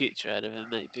a good future ahead of him,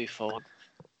 mate. Buffon.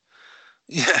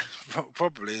 Yeah,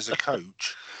 probably as a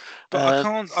coach, but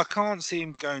I can't see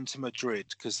him going to Madrid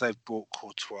because they've bought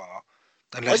Courtois,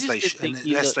 unless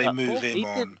they move him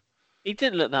on. He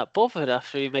didn't look that bothered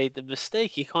after he made the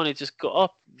mistake. He kind of just got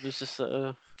up and was just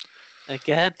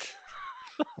again.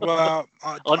 Well,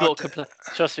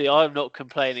 trust me, I'm not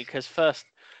complaining because first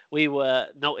we were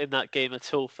not in that game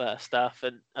at all first half,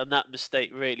 and that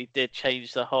mistake really did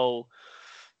change the whole.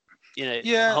 And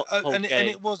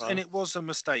it was a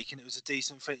mistake, and it was a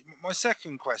decent fit. My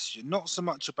second question, not so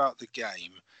much about the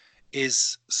game,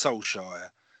 is Solskjaer.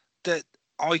 That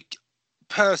I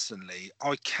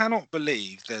cannot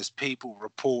believe there's people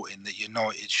reporting that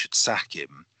United should sack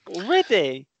him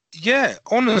already. Yeah, You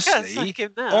can't honestly, sack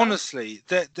him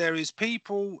now. there is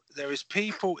people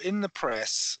in the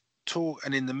press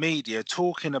and in the media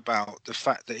talking about the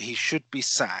fact that he should be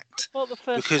sacked What the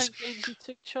first because 10 games he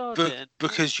took charge in?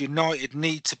 because United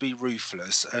need to be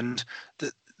ruthless, and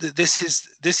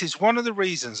this is one of the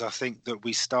reasons I think that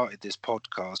we started this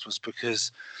podcast was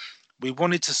because we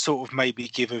wanted to sort of maybe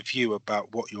give a view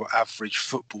about what your average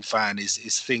football fan is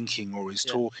thinking or is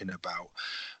Yeah. talking about.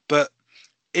 But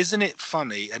isn't it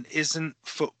funny, and isn't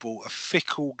football a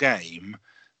fickle game,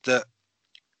 that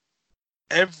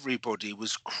everybody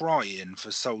was crying for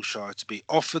Solskjaer to be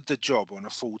offered the job on a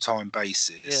full-time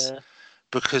basis Yeah.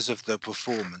 because of the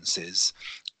performances,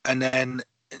 and then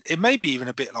it may be even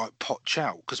a bit like Poch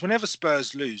out, because whenever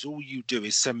Spurs lose, all you do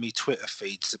is send me Twitter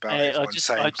feeds about Hey, everyone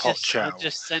saying Poch I'm out.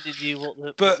 just sending you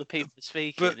what But the people are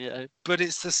speaking. but You know. but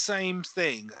it's the same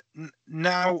thing.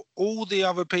 Now all the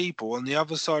other people on the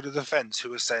other side of the fence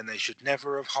who are saying they should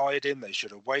never have hired him, they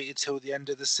should have waited till the end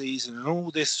of the season, and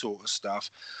all this sort of stuff,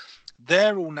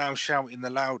 they're all now shouting the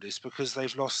loudest because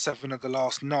they've lost 7 of the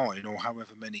last 9 or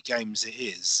however many games it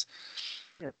is.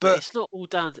 Yeah, but But it's not all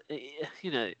down to,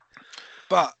 you know.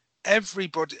 but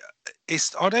everybody,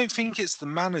 I don't think it's the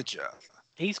manager.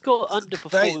 He's got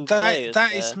underperforming players That there.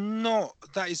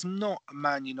 that is not a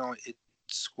Man United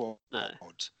squad. No.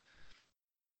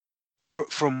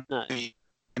 From No.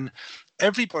 and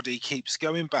everybody keeps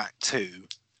going back to,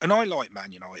 and I like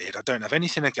Man United. I don't have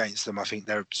anything against them. I think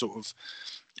they're sort of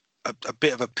a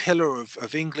bit of a pillar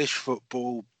of English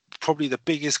football, probably the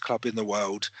biggest club in the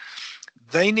world.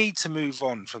 They need to move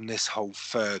on from this whole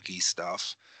Fergie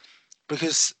stuff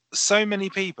because so many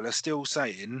people are still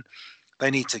saying they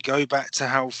need to go back to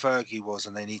how Fergie was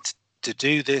and they need to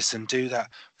do this and do that.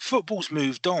 Football's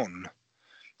moved on.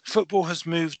 Football has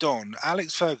moved on.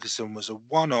 Alex Ferguson was a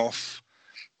one-off.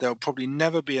 There'll probably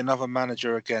never be another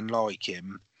manager again like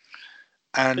him.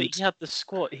 And but he had the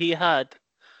squad. He had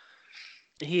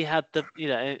the, you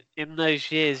know, in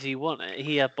those years he won it.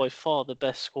 He had by far the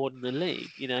best squad in the league.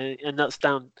 You know, and that's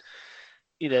down,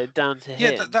 you know, down to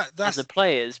him and the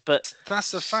players. But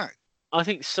that's a fact. I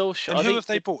think Solskjaer. And who have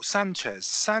they bought? Sanchez.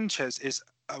 Sanchez is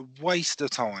a waste of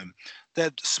time.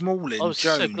 They're Smalling, I was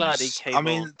Jones. so glad he came I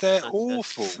mean, on, they're Sanchez,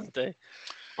 awful. Sunday.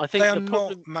 I think They are the not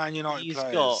problem Man United he's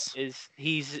players. got is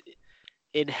he's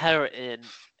inheriting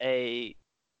an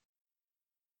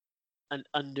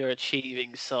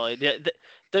underachieving side. Yeah,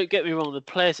 don't get me wrong, the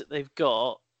players that they've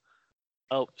got,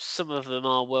 some of them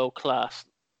are world class.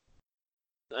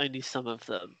 Only some of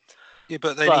them. Yeah,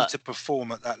 but they need to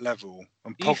perform at that level.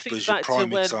 And Pogba's your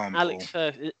prime example.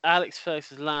 Alex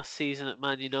Ferguson's last season at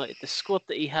Man United, the squad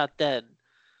that he had then,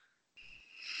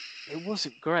 it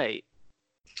wasn't great.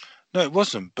 No, it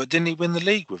wasn't. But didn't he win the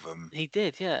league with them? He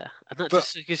did, yeah. And that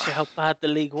just shows you how bad the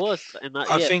league was in that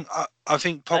year. I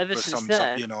think Pogba sums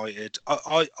up United.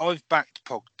 I've backed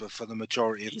Pogba for the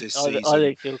majority of this season. I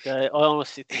think he'll go. I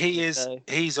honestly think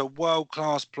he's a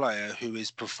world-class player who is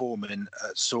performing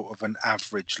at sort of an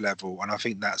average level, and I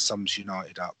think that sums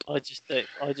United up. I just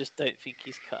don't think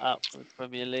he's cut out for the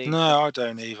Premier League. No, I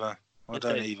don't either. I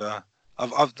don't either.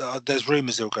 There's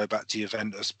rumours he'll go back to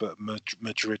Juventus, but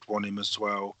Madrid want him as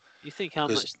well. You think how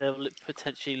much they'll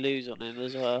potentially lose on him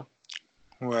as well?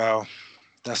 Well,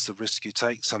 that's the risk you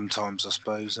take sometimes, I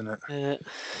suppose, isn't it? Yeah,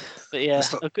 but yeah,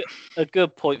 a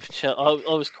good point for Chelsea.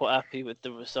 I was quite happy with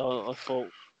the result. I thought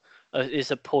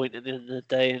it's a point at the end of the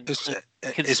day, and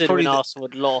considering Arsenal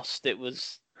had lost,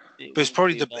 it's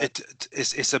probably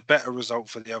it's a better result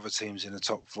for the other teams in the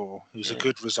top 4. It was a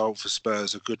good result for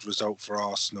Spurs, a good result for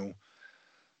Arsenal,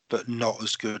 but not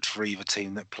as good for either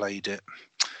team that played it.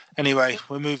 Anyway,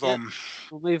 we'll move on.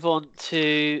 We'll move on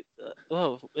to the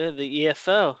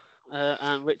EFL,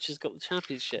 and Rich has got the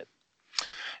championship.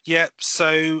 Yeah,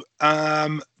 so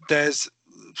there's,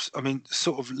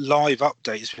 sort of live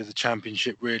updates with the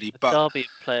championship, really. But Derby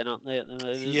are playing, aren't they, at the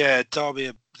moment? Yeah,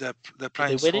 Derby, they're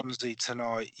playing Swansea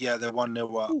tonight. Yeah, they're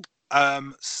 1-0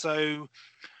 up. So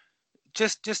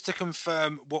just to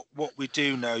confirm what we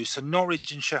do know, so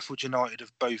Norwich and Sheffield United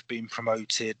have both been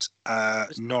promoted.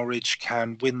 Norwich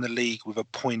can win the league with a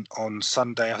point on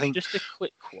Sunday, I think. Just a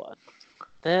quick one.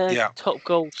 Their top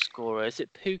goal scorer, is it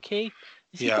Pukki?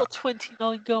 Has he got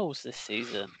 29 goals this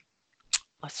season?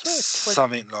 I swear it's 20.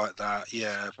 Something like that,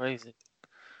 yeah. Crazy.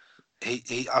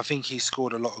 I think he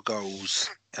scored a lot of goals,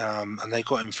 and they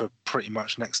got him for pretty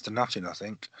much next to nothing, I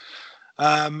think.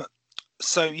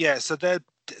 So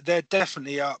they're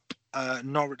definitely up.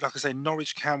 Norwich, like I say,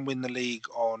 Norwich can win the league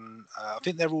on. I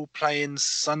think they're all playing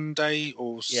Sunday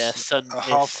or Sunday,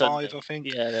 5:30. I think.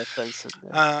 Yeah, they're playing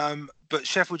Sunday. But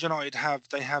Sheffield United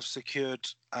have secured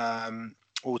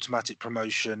automatic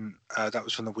promotion. That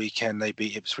was from the weekend. They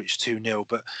beat Ipswich 2-0.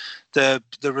 But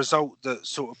the result that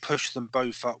sort of pushed them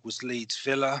both up was Leeds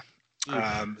Villa.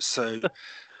 So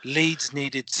Leeds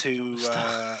needed to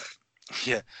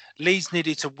Leeds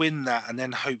needed to win that and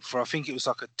then hope for, I think it was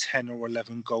like a 10 or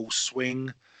 11 goal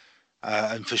swing,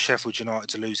 and for Sheffield United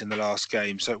to lose in the last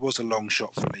game. So it was a long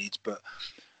shot for Leeds, but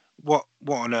what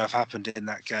on earth happened in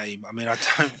that game? I mean, I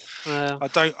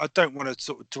don't want to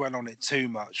sort of dwell on it too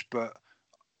much, but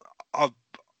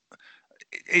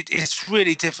it's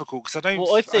really difficult because I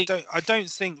don't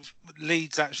think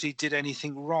Leeds actually did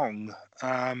anything wrong.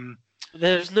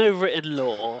 There's no written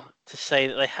law to say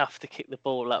that they have to kick the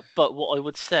ball out, but what I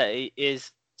would say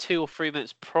is 2 or 3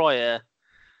 minutes prior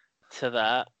to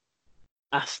that,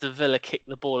 Aston Villa kicked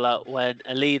the ball out when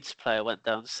a Leeds player went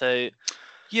down. So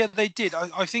yeah, they did.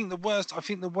 I think the worst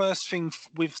thing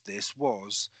with this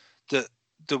was that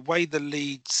the way the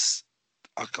Leeds,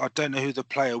 I don't know who the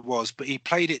player was, but he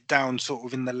played it down sort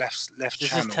of in the left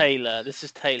channel. This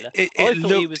is Taylor. It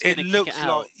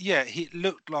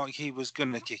looked like he was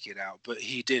going to kick it out, but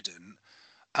he didn't.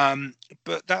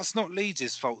 But that's not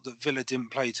Leeds' fault that Villa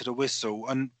didn't play to the whistle.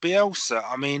 And Bielsa,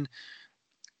 I mean,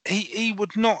 he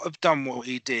would not have done what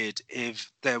he did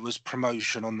if there was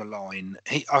promotion on the line.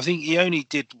 I think he only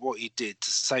did what he did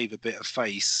to save a bit of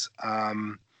face.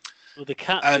 Well,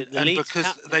 and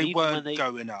because they weren't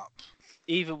going up.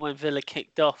 Even when Villa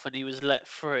kicked off and he was let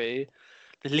through,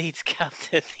 the Leeds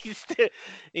captain,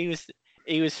 he was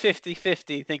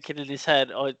 50-50 thinking in his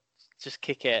head, I'd just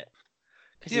kick it.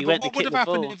 Yeah, but what would have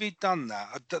happened if he'd done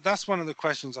that? That's one of the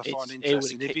questions I find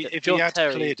interesting. If he had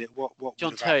cleared it, what would have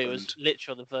happened? John Terry was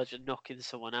literally on the verge of knocking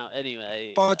someone out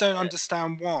anyway. But I don't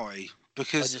understand why.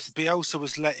 Because Bielsa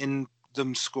was letting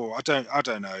them score. I don't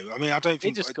know. I mean, I don't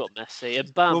think he just got messy.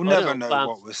 And we'll never know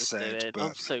what was said. But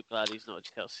I'm so glad he's not at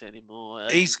Chelsea anymore.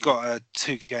 He's got a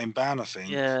 2-game ban, I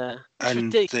think. Yeah, it's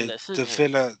and ridiculous. The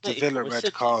Villa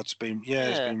red card's been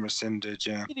it's been rescinded.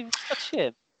 Yeah, didn't even touch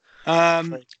him.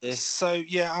 So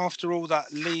yeah, after all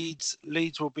that, Leeds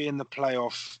will be in the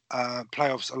playoffs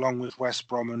along with West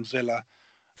Brom and Villa.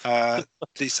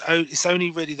 It's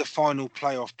only really the final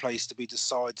playoff place to be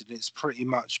decided. It's pretty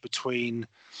much between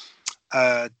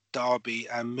Derby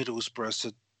and Middlesbrough.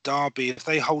 So Derby, if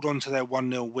they hold on to their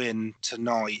 1-0 win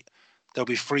tonight, they'll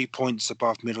be 3 points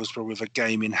above Middlesbrough with a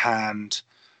game in hand,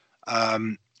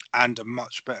 and a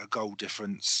much better goal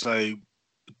difference. So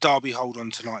Derby hold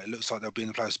on tonight, it looks like they'll be in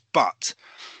the playoffs. But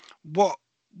what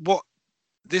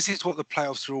this is what the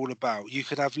playoffs are all about. You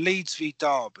could have Leeds v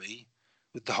Derby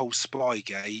with the whole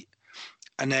Spygate,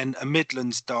 and then a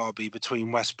Midlands derby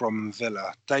between West Brom and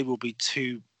Villa. They will be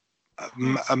two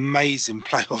amazing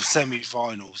playoff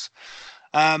semi-finals.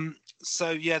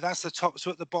 So yeah, that's the top.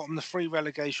 So at the bottom, the 3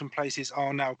 relegation places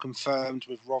are now confirmed,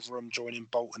 with Rotherham joining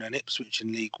Bolton and Ipswich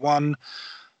in League One.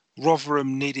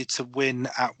 Rotherham needed to win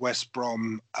at West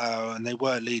Brom, and they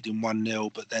were leading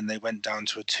 1-0, but then they went down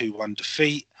to a 2-1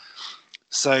 defeat.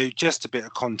 So just a bit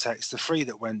of context, the 3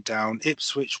 that went down: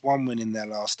 Ipswich 1 win in their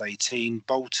last 18,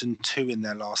 Bolton 2 in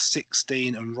their last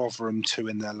 16, and Rotherham 2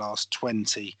 in their last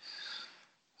 20.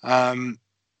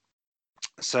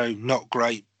 So not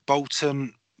great.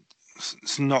 Bolton,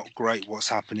 it's not great what's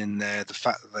happening there. The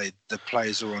fact that the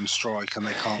players are on strike and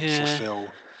they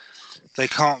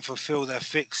can't fulfill their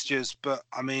fixtures. But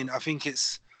I mean, I think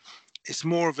it's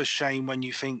more of a shame when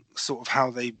you think sort of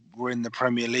how they were in the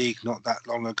Premier League not that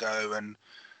long ago, and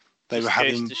they were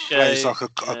having players like a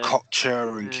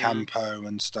Kocher and Campo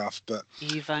and stuff. But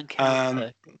Ivan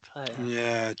Campo,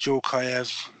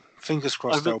 Djorkaeff, fingers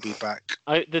crossed they'll be back.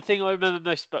 The thing I remember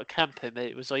most about Campo,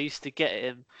 mate, was I used to get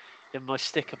him in my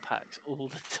sticker packs all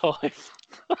the time.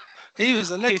 He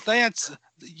was a legend. They had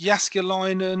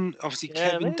Jääskeläinen, obviously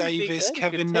Kevin Davis,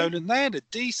 Kevin Nolan. They had a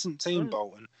decent team,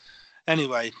 Bolton.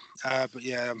 Anyway, but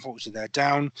yeah, unfortunately they're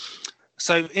down.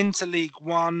 So into League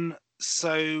One.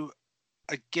 So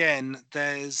again,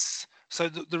 there's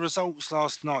the results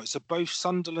last night. So both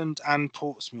Sunderland and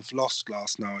Portsmouth lost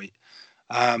last night.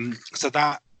 So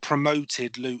that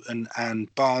promoted Luton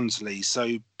and Barnsley.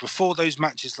 So before those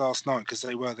matches last night, because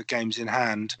they were the games in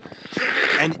hand,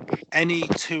 any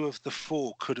 2 of the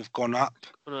 4 could have gone up.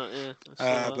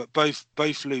 But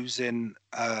both losing.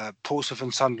 Portsmouth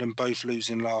and Sunderland both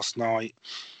losing last night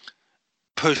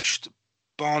pushed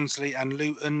Barnsley and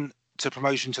Luton to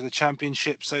promotion to the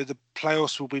Championship. So the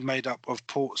playoffs will be made up of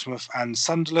Portsmouth and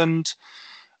Sunderland.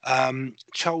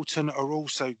 Charlton are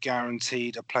also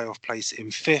guaranteed a playoff place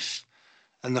in 5th.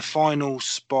 And the final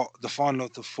of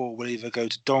the 4 will either go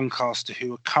to Doncaster,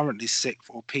 who are currently 6th,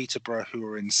 or Peterborough, who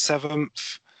are in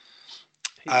 7th.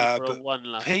 Peterborough won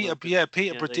last night.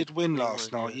 Peterborough did win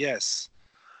last night, yes.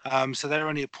 So they're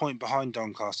only a point behind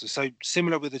Doncaster. So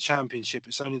similar with the Championship,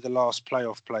 it's only the last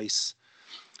playoff place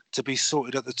to be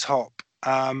sorted at the top.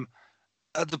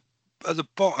 At the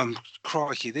bottom,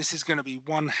 crikey, this is going to be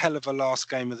one hell of a last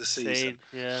game of the season.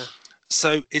 Yeah.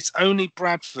 So it's only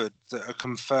Bradford that are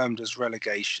confirmed as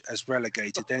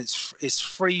relegated. Then it's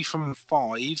 3 from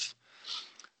 5.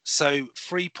 So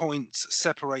 3 points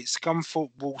separate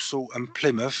Scunthorpe, Walsall, and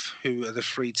Plymouth, who are the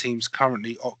 3 teams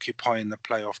currently occupying the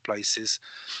playoff places.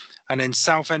 And then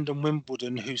Southend and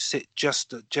Wimbledon, who sit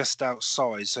just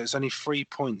outside. So it's only 3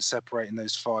 points separating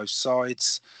those 5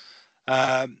 sides.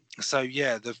 So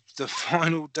yeah, the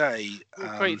final day.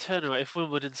 Great turnaround if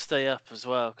Wimbledon stay up as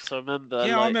well, because I remember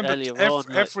earlier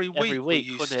on, every week, we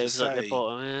used to it was say, like the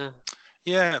bottom,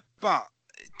 yeah, but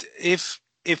if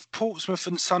Portsmouth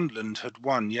and Sunderland had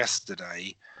won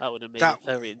yesterday, that would have made it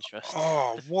very interesting.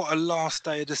 Oh, what a last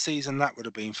day of the season that would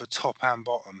have been for top and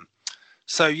bottom.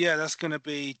 So yeah, that's going to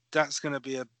be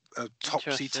a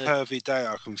topsy-turvy day,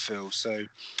 I can feel. So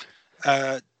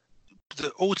the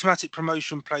automatic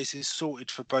promotion place is sorted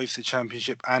for both the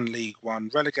Championship and League One.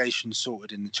 Relegation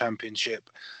sorted in the Championship,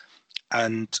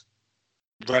 and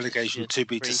relegation to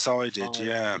be decided.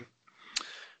 Yeah,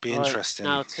 be interesting.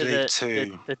 Now to League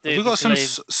Two. Have we got some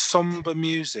somber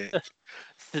music?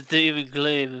 The doom and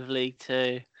gloom of League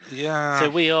Two. Yeah. So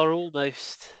we are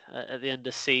almost at the end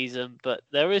of season, but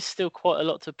there is still quite a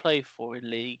lot to play for in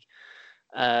League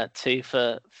Two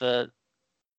for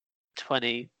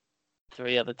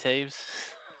 23 other teams.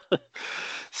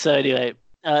 So anyway,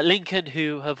 Lincoln,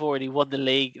 who have already won the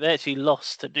league, they actually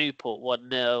lost to Newport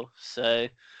 1-0. So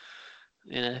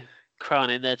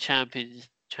crowning their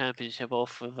championship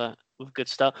off with a good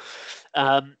start.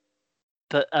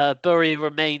 But Bury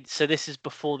remained. So this is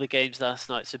before the games last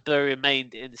night. So Bury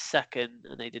remained in second,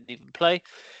 and they didn't even play.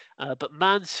 But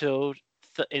Mansfield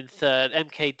in third,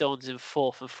 MK Dons in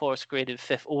fourth, and Forest Green in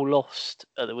fifth, all lost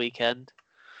at the weekend.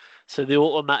 So the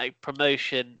automatic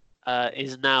promotion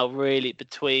is now really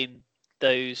between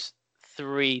those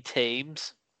 3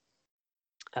 teams,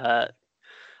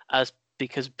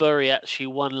 because Bury actually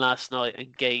won last night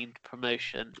and gained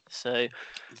promotion. So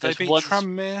they beat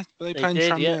Tranmere. They played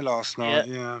Tranmere last night.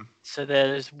 Yeah. So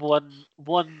there's one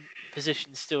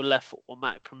position still left for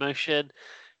automatic promotion,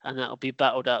 and that'll be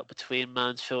battled out between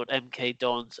Mansfield, MK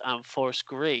Dons, and Forest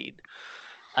Green.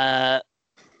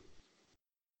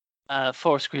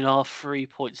 Forest Green are 3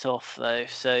 points off though,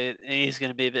 so it is going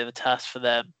to be a bit of a task for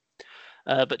them.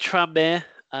 But Tranmere,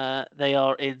 they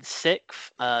are in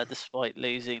 6th, despite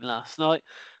losing last night,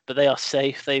 but they are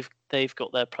safe. They've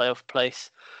got their playoff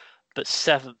place. But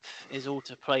 7th is all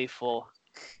to play for.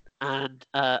 And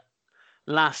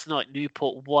last night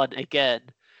Newport won again,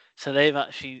 so they've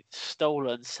actually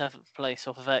stolen 7th place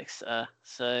off of Exeter.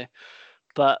 So,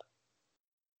 but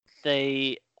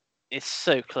it's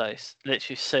so close,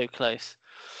 literally so close.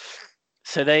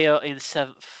 So they are in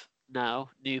 7th now,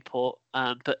 Newport,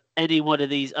 but any one of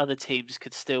these other teams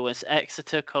could still win. So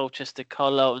Exeter, Colchester,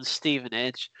 Carlisle, and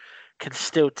Stevenage can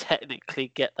still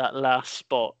technically get that last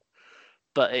spot,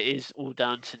 but it is all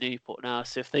down to Newport now.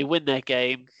 So if they win their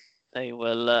game, they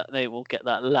will get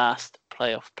that last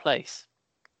playoff place.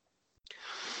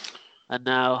 And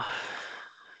now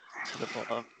to the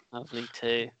bottom of League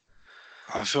Two.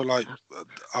 I feel like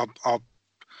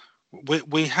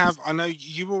we have. I know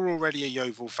you were already a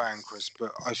Yeovil fan, Chris,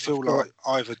 but I feel like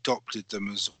I've adopted them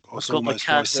as almost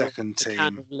my second team.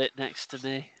 Candle lit next to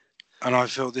me, and I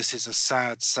feel this is a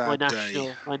sad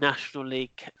day. My National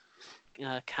League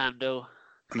candle,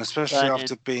 and especially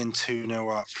after being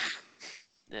 2-0 up.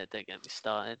 Yeah, don't get me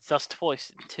started. That's twice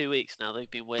in 2 weeks now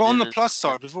they've been winning. But on the plus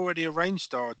side, we've already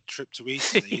arranged our trip to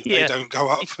Eastleigh if they don't go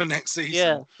up for next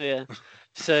season. Yeah.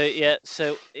 So it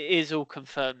is all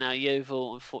confirmed now.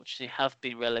 Yeovil, unfortunately, have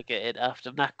been relegated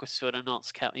after Macclesfield and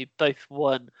Notts County both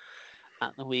won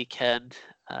at the weekend.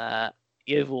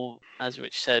 Yeovil, as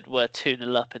Rich said, were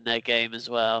 2-0 up in their game as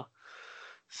well.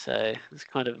 So it's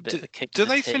kind of a bit of a kick. Do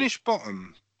they finish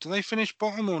bottom? Do they finish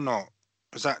bottom or not?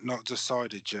 Is that not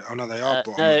decided yet? Oh no, they are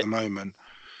bottom at the moment.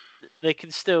 They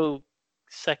can still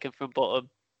second from bottom.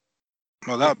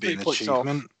 Well, that would be an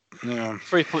achievement. Yeah.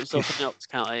 3 points off in Notts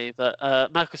County, but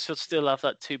Macclesfield still have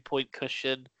that 2-point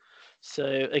cushion.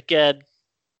 So again,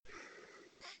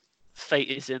 fate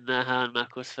is in their hand,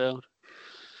 Macclesfield.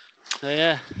 So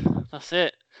yeah, that's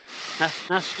it.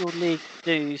 National League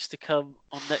news to come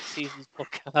on next season's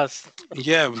podcast.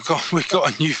 Yeah, we've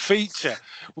got a new feature.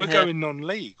 We're going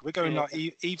non-league. We're going like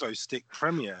Evo Stick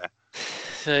Premier.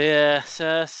 So yeah,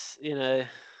 so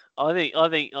I think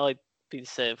I've been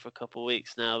saying for a couple of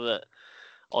weeks now that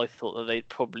I thought that they'd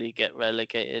probably get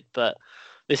relegated, but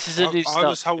This is a new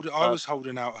start. I was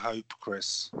holding out hope,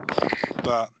 Chris,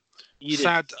 but you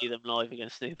didn't see them live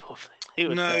against Newport.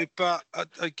 No, but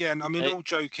again, I mean, all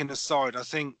joking aside, I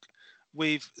think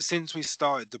since we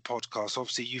started the podcast,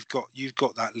 obviously you've got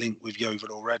that link with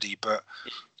Yeovil already, but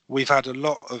we've had a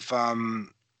lot of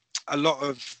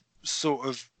sort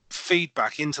of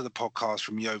feedback into the podcast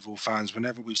from Yeovil fans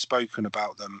whenever we've spoken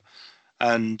about them,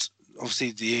 and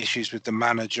obviously the issues with the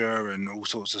manager and all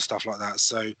sorts of stuff like that.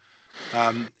 So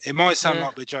it might sound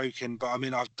like we're joking, but I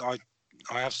mean, I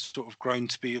have sort of grown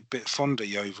to be a bit fond of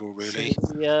Yeovil, really.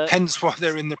 So hence why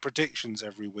they're in the predictions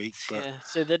every week. But,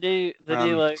 so the new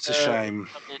it's a shame.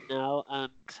 Coming in now,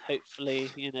 and hopefully,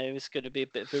 it's going to be a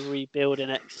bit of a rebuilding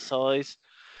exercise.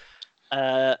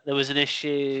 There was an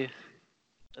issue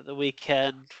at the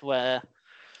weekend where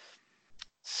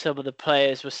some of the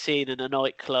players were seen in a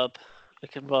nightclub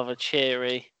looking rather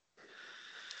cheery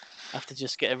after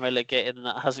just getting relegated, and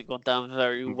that hasn't gone down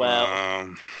very well.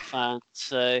 And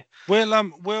so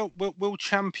we'll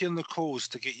champion the cause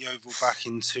to get Yeovil back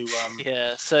into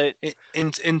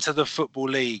into the Football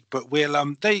League, but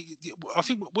I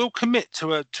think we'll commit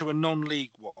to a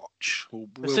non-league watch.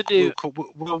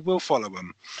 We'll follow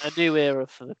them. A new era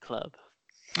for the club.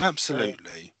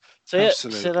 Absolutely. So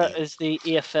that is the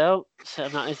EFL. So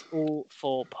that is all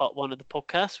for part 1 of the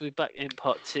podcast. We'll be back in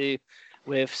part 2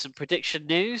 with some prediction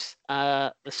news,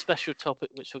 the special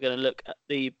topic which we're going to look at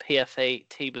the PFA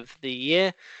Team of the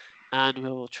Year, and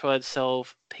we will try and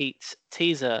solve Pete's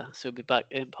teaser. So we'll be back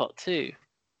in part 2.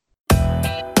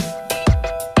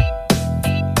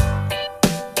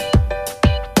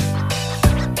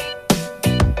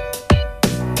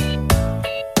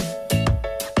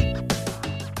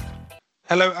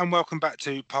 Hello and welcome back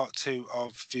to part 2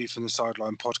 of View from the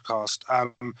Sideline podcast.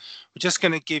 We're just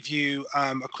going to give you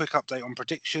a quick update on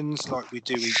predictions like we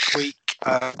do each week.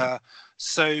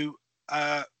 So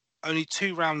only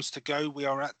 2 rounds to go. We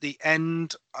are at the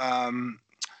end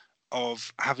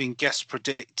of having guest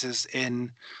predictors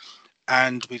in,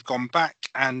 and we've gone back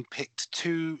and picked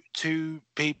two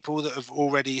people that have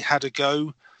already had a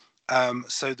go.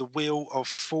 So the wheel of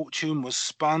fortune was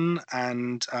spun,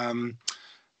 and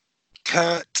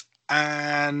Kurt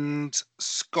and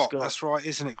Scott. That's right,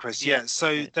 isn't it, Chris? Yeah.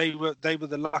 So they were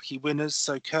the lucky winners.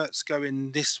 So Kurt's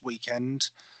going this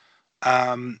weekend,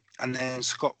 and then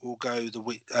Scott will go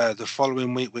the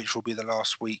following week, which will be the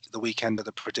last week, the weekend of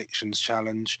the predictions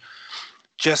challenge,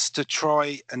 just to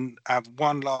try and have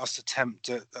one last attempt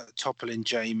at toppling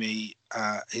Jamie.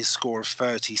 His score of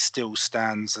 30 still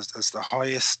stands as the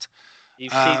highest.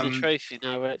 You've seen the trophy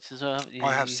now, Rex, as well, haven't you?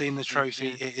 I have seen the trophy.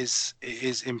 It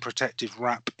is in protective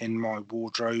wrap in my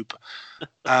wardrobe.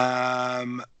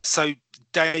 So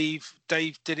Dave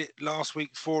did it last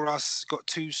week for us. Got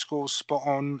 2 scores spot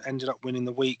on. Ended up winning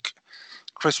the week.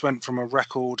 Chris went from a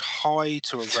record high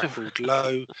to a record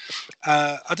low.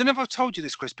 I don't know if I've told you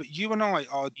this, Chris, but you and I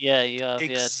are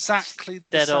exactly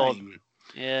the same. On.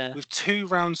 Yeah. With 2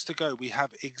 rounds to go, we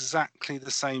have exactly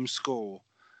the same score.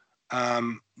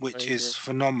 Which is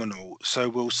phenomenal. So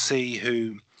we'll see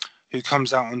who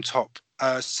comes out on top.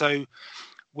 So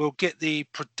we'll get the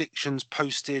predictions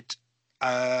posted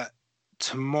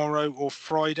tomorrow or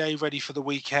Friday, ready for the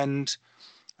weekend.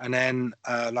 And then,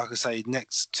 like I say,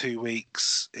 next 2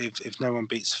 weeks, if no one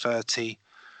beats 30,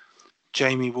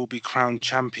 Jamie will be crowned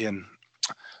champion.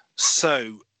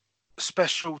 So,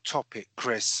 special topic,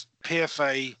 Chris.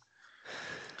 PFA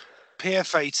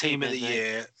Team of the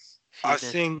Year. I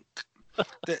think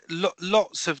that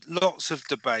lots of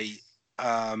debate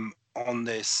on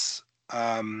this,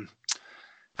 and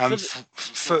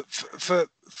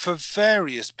for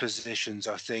various positions.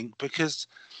 I think because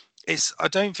I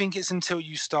don't think it's until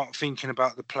you start thinking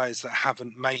about the players that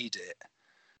haven't made it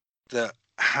that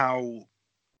how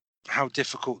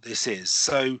difficult this is.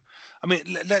 So, I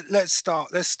mean, let's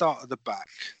start at the back.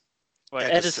 Right,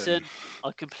 Edison.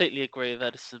 I completely agree with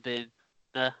Edison being.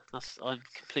 I'm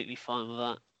completely fine with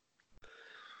that.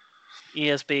 He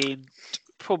has been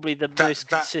probably the most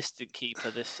consistent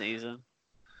keeper this season,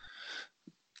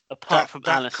 apart from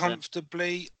Alisson.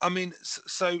 Comfortably. I mean,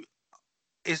 so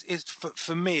it's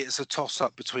for me, it's a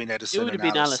toss-up between Edison and Alisson. It would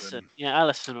have been Alisson. Yeah,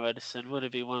 Alisson or Edison would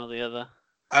have been one or the other.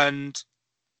 And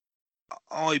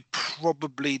I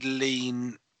probably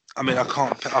lean. I mean, I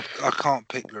can't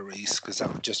pick Lloris because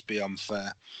that would just be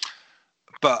unfair.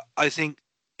 But I think.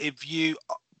 If you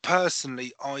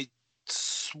personally, I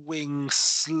swing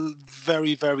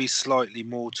very, very slightly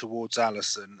more towards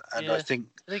Alisson, and I think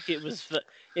it must have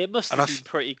been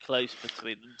pretty close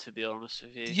between them, to be honest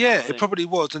with you. Yeah, it probably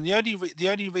was, and the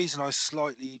only reason I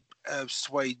slightly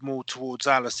swayed more towards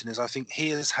Alisson is I think he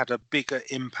has had a bigger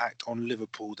impact on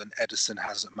Liverpool than Ederson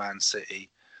has at Man City.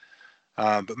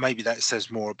 But maybe that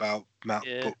says more about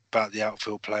the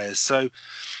outfield players. So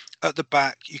at the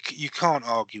back, you can't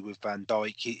argue with Van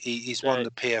Dijk. He's won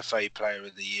the PFA Player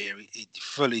of the Year. He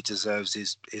fully deserves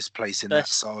his place in that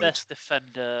side. Best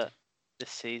defender this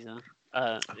season.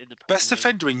 In the best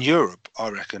defender in Europe, I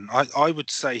reckon. I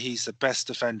would say he's the best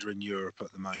defender in Europe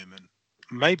at the moment,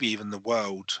 maybe even the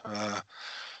world.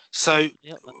 So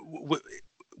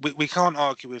we can't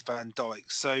argue with Van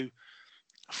Dijk. So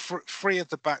three of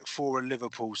the back four are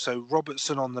Liverpool. So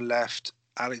Robertson on the left,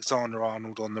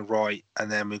 Alexander-Arnold on the right,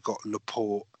 and then we've got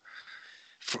Laporte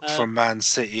from Man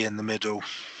City in the middle.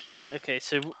 Okay,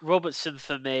 so Robertson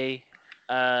for me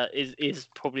is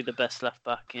probably the best left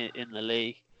back in the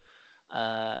league.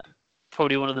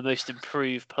 Probably one of the most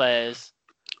improved players,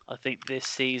 I think, this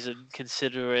season,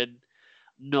 considering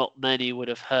not many would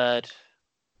have heard,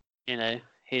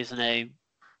 his name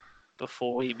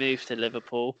before he moved to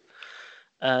Liverpool.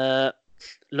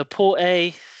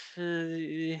 Laporte,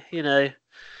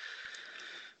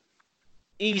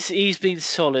 he's been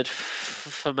solid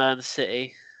for Man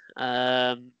City,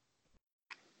 but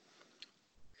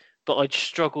I'd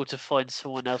struggle to find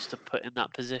someone else to put in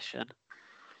that position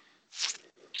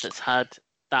that's had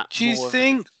that. Do you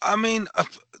think? I mean, I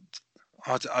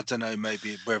don't know.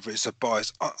 Maybe whether it's a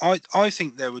bias. I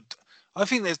think there would. I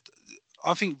think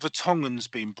Vertonghen's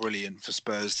been brilliant for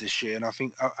Spurs this year, and I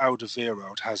think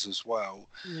Alderweireld has as well.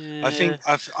 Yeah. I think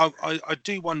I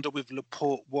do wonder with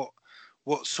Laporte what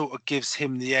sort of gives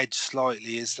him the edge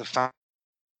slightly is the fact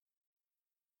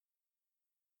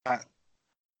that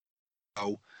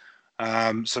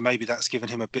so maybe that's given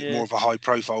him a bit more of a high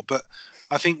profile. But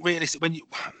I think realistically, when you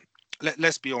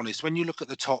let's be honest, when you look at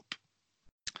the top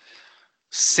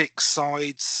six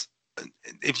sides,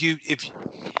 if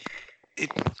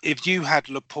you had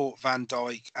Laporte, Van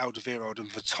Dijk, Alderweireld, and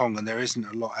Vertonghen, there isn't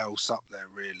a lot else up there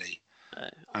really.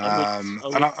 And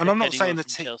I'm not saying that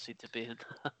Chelsea to be in.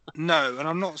 No, and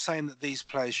I'm not saying that these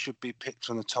players should be picked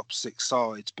on the top six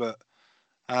sides, but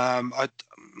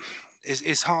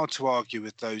it's hard to argue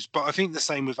with those. But I think the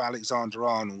same with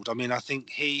Alexander-Arnold. I mean, I think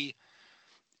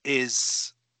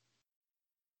he's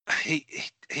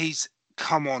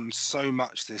come on so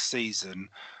much this season.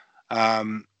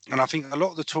 And I think a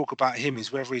lot of the talk about him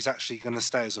is whether he's actually going to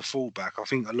stay as a fullback. I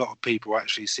think a lot of people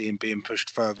actually see him being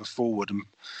pushed further forward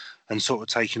and sort of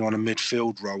taking on a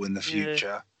midfield role in the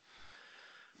future.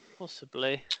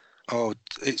 Possibly. Oh,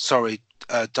 sorry,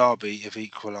 Derby have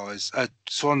equalised.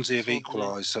 Swansea have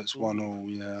equalised, so it's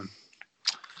 1-1.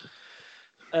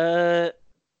 Yeah.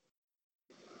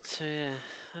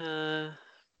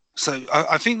 So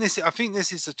I think this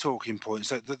is the talking point.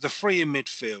 So the three in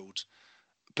midfield.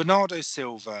 Bernardo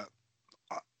Silva,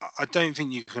 I don't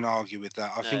think you can argue with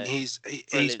that. I think he's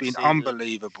been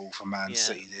unbelievable for Man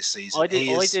City this season.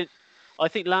 I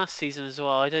think last season as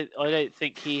well. I don't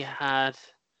think he had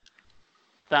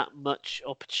that much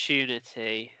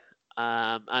opportunity,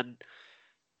 and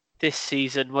this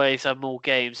season where he's had more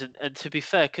games. And to be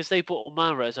fair, because they bought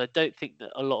Mahrez, I don't think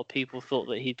that a lot of people thought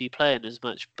that he'd be playing as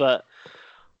much. But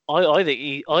I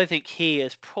think he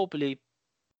has probably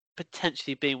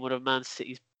potentially been one of Man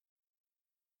City's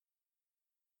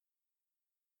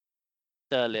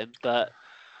Sterling, but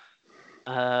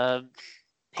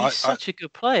he's such a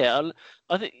good player.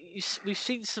 I think we've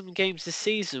seen some games this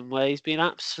season where he's been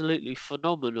absolutely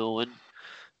phenomenal, and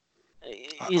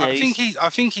I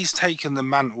think he's taken the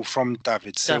mantle from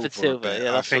David Silva. That's what I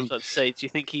was about to say. Do you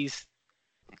think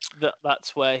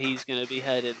that's where he's going to be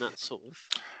heading? That sort of.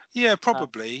 Yeah,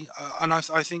 probably. And I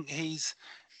think he's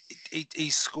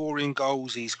scoring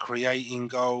goals. He's creating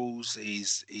goals.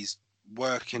 He's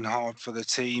working hard for the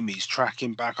team. He's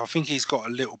tracking back. I think he's got a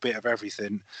little bit of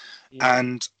everything. Yeah.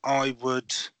 And I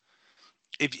would,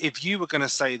 if you were going to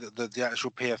say that the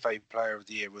actual PFA Player of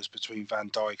the Year was between Van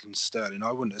Dijk and Sterling,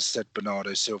 I wouldn't have said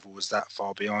Bernardo Silva was that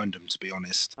far behind him, to be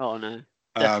honest. Oh no.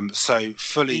 So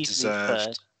fully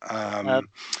deserved.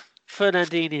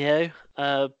 Fernandinho,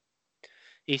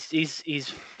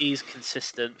 he's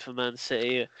consistent for Man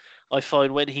City. I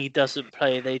find when he doesn't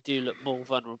play, they do look more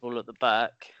vulnerable at the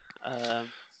back. I'd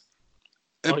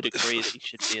agree that he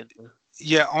should be in there.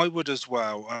 Yeah, I would as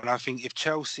well. And I think if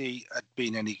Chelsea had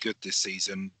been any good this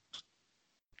season,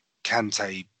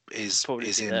 Kante is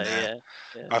in there.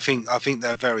 Yeah. I think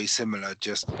they're very similar.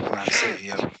 Just Man City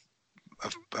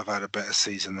have had a better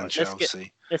season than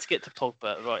Chelsea. Let's get to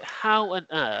Pogba. Right, how on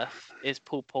earth is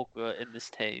Paul Pogba in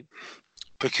this team?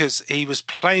 Because he was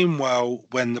playing well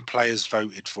when the players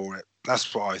voted for it.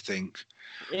 That's what I think.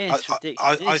 It's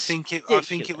ridiculous. I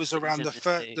think it was around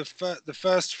the the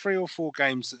first 3 or 4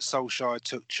 games that Solskjaer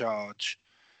took charge.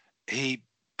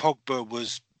 Pogba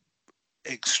was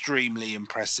extremely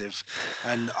impressive,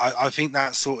 and I think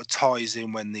that sort of ties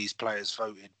in when these players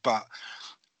voted. But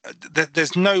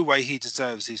there's no way he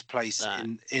deserves his place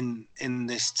in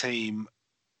this team,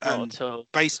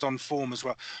 based on form as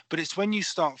well. But it's when you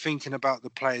start thinking about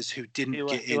the players who didn't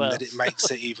get in that it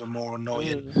makes it even more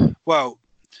annoying. Well,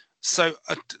 so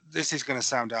this is going to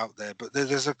sound out there, but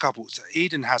there's a couple. So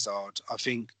Eden Hazard, I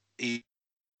think he's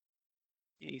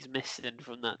missing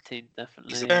from that team,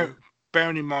 definitely.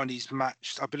 Bearing in mind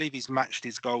I believe he's matched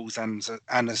his goals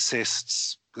and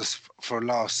assists for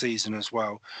last season as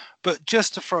well. But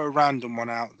just to throw a random one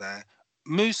out there,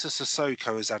 Moussa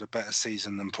Sissoko has had a better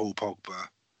season than Paul Pogba,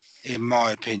 in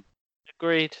my opinion.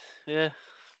 Agreed. Yeah.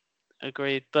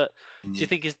 Agreed. But do you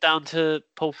think it's down to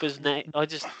Pogba's neck?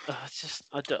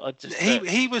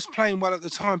 He was playing well at the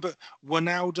time, but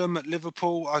Wijnaldum at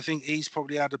Liverpool, I think he's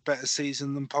probably had a better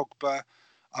season than Pogba.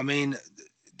 I mean,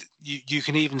 you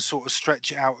can even sort of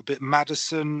stretch it out a bit.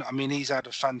 Maddison, I mean, he's had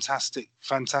a fantastic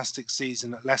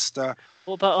season at Leicester.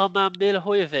 What about our man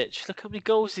Milivojevic? Look how many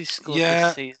goals he's scored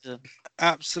this season.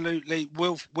 Absolutely.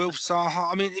 Wilf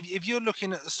Zaha. I mean, if you're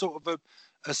looking at a sort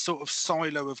of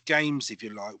silo of games, if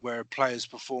you like, where a player's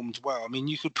performed well, I mean,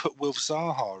 you could put Wilf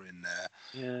Zaha in there.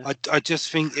 Yeah. I just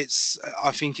think it's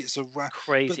a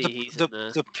crazy.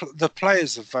 The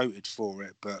players have voted for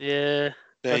it, but yeah.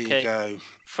 There you go.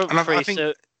 I think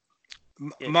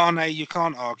Mane, you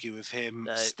can't argue with him.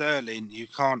 No. Sterling, you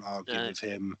can't argue with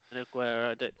him. And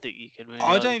Aguero, I don't think you can. Really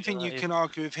I don't think you can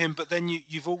argue with him. But then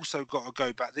you've also got to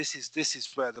go back. This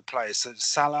is where the players. So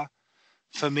Salah,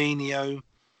 Firmino.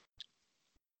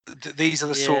 These are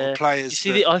the sort of players.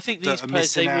 I think these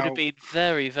players would have been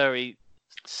very, very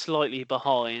slightly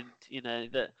behind. You know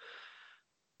that.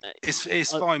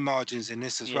 It's fine margins in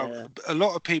this as well. A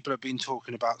lot of people have been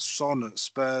talking about Son at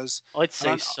Spurs. I'd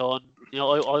say Son. You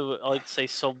know, I'd say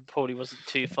Son probably wasn't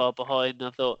too far behind.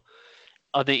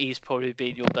 I think he's probably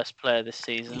been your best player this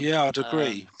season. Yeah, I'd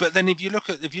agree. But then if you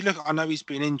look at, I know he's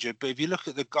been injured, but if you look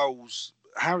at the goals,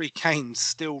 Harry Kane's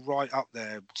still right up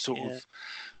there, sort of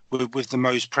with the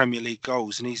most Premier League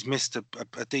goals, and he's missed a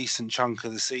decent chunk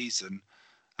of the season.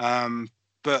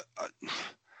 But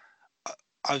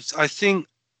I think.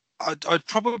 I'd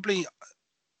probably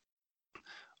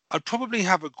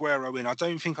have Aguero in. I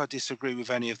don't think I disagree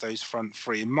with any of those front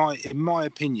three. In my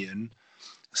opinion,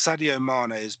 Sadio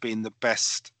Mane has been the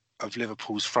best of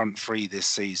Liverpool's front three this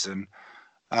season.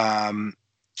 I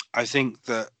think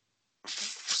that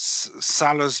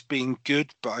Salah's been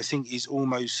good, but I think he's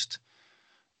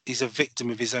a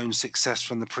victim of his own success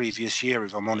from the previous year,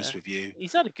 if I'm honest with you.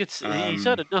 He's had he's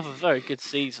had another very good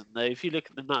season though. If you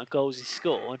look at the amount of goals he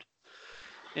scored.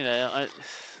 You know,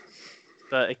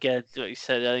 but again, like you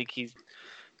said, I think he's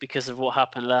because of what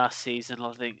happened last season.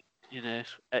 I think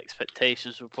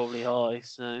expectations were probably high.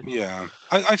 So yeah,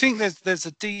 I think there's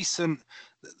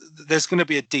going to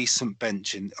be a decent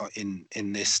bench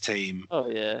in this team. Oh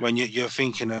yeah. When you're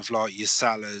thinking of like your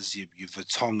Salahs, your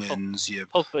Vertonghen's, your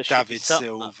David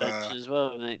Silva as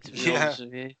well, mate, to be honest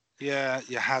with you. Yeah,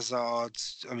 your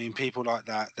Hazards. I mean, people like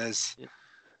that.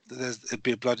 It'd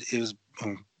be a blood. It was.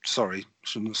 Oh, sorry,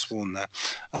 shouldn't have sworn there.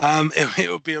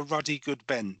 It would be a ruddy good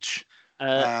bench.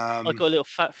 I got a little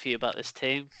fact for you about this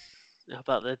team,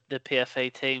 about the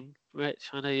PFA team, Rich.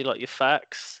 I know you like your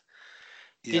facts.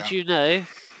 Yeah. Did you know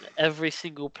every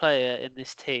single player in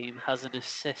this team has an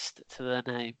assist to their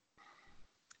name,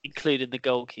 including the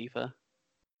goalkeeper?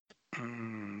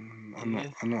 I'm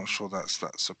not sure that's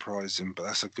that surprising, but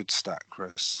that's a good stat,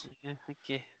 Chris. Yeah, thank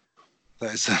you.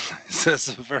 That's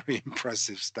a very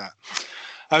impressive stat.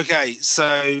 Okay,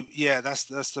 so yeah, that's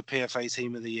the PFA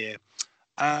team of the year.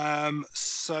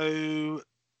 So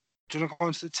do you want to go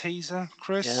on to the teaser,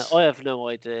 Chris? Yeah, I have no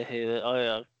idea who.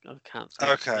 I can't.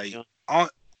 Okay,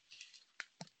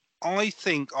 I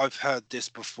think I've heard this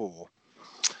before,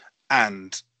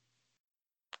 and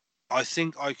I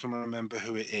think I can remember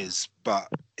who it is, but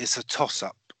it's a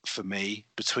toss-up for me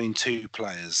between two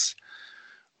players.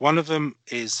 One of them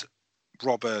is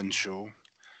Rob Earnshaw,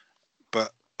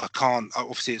 but I can't.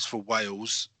 Obviously, it's for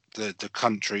Wales, the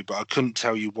country, but I couldn't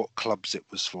tell you what clubs it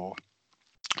was for.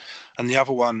 And the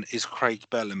other one is Craig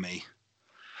Bellamy.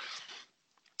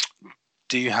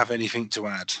 Do you have anything to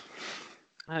add?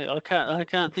 I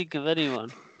can't think of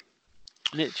anyone.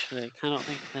 Literally, cannot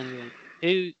think of anyone.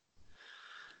 Who?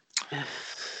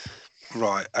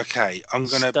 Right. Okay. I'm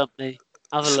gonna stump me.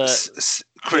 Have a look.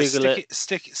 Chris,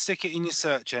 stick it in your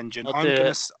search engine.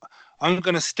 I'm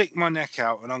gonna stick my neck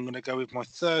out and I'm gonna go with my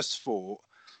first thought,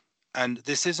 And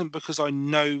this isn't because I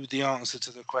know the answer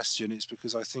to the question. It's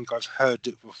because I think I've heard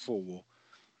it before.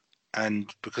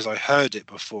 And because I heard it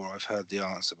before, I've heard the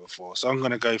answer before. So I'm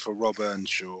going to go for Rob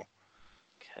Earnshaw.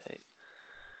 Okay.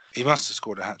 He must have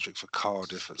scored a hat-trick for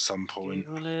Cardiff at some point.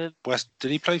 Googling.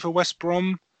 Did he play for West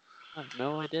Brom? I have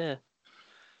no idea.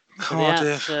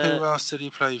 Cardiff. Who else did he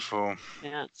play for? The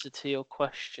answer to your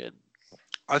question.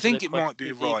 I think it might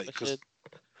be right because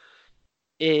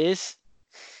is.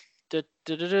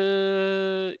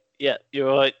 Yeah,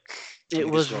 you're right. It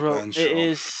was Rob. It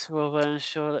is Rob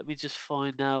Earnshaw. Let me just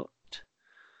find out.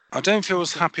 I don't feel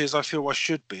as happy as I feel I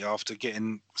should be after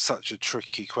getting such a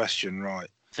tricky question right.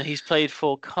 So he's played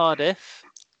for Cardiff,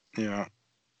 yeah,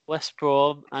 West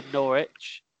Brom, and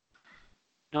Norwich,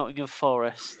 Nottingham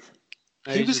Forest.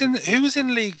 Who was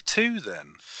in League Two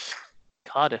then?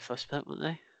 Cardiff, I suppose, weren't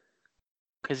they?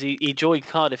 Because he joined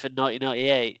Cardiff in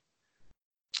 1998.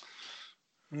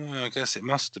 I guess it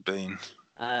must have been.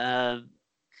 And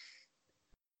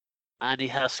he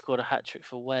has scored a hat-trick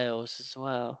for Wales as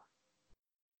well.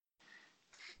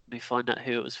 Let me find out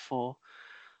who it was for.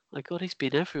 My God, he's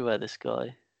been everywhere, this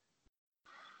guy.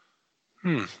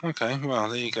 Okay, well,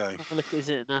 there you go. Have a look at his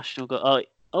international goal.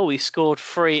 Oh, he scored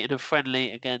 3 in a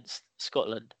friendly against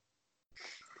Scotland.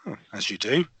 As you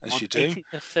do. On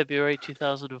 18th of February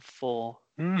 2004.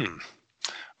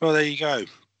 Well, there you go.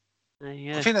 There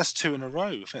you go. I think that's 2 in a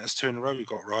row. we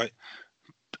got right.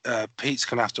 Pete's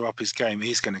going to have to up his game.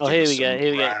 He's going to give us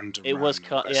some random It was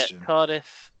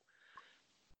Cardiff.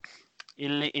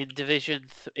 In Division,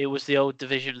 it was the old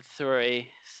Division 3.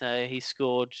 So he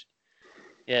scored.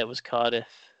 Yeah, it was Cardiff.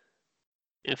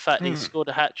 In fact, he scored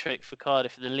a hat trick for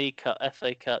Cardiff in the League Cup,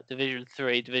 FA Cup, Division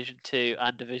 3, Division 2,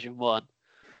 and Division 1.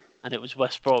 And it was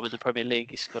West Brom in the Premier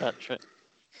League. He scored a hat trick.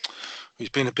 He's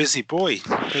been a busy boy.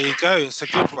 There you go. It's a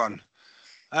good one.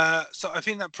 So I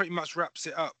think that pretty much wraps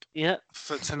it up. Yeah.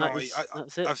 For tonight.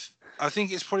 That's it. I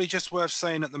think it's probably just worth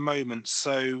saying at the moment.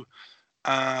 So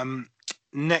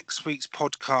next week's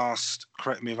podcast,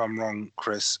 correct me if I'm wrong,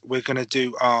 Chris, we're going to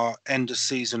do our end of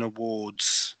season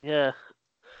awards. Yeah.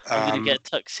 I'm going to get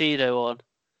Tuxedo on.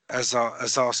 As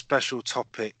our special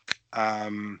topic.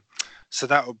 So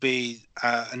that will be,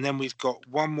 and then we've got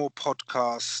one more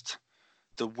podcast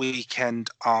the week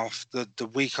after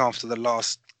the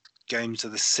last games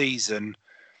of the season,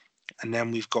 and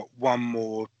then we've got one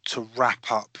more to wrap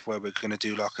up where we're going to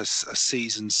do like a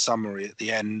season summary at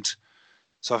the end.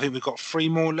 So I think we've got 3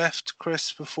 more left,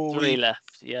 Chris, before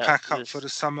pack up for the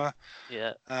summer.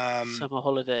 Yeah. Summer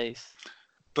holidays.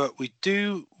 But we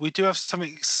do have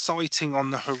something exciting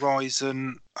on the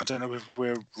horizon. I don't know if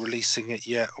we're releasing it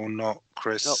yet or not,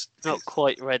 Chris. Not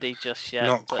quite ready just yet.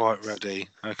 Not quite ready.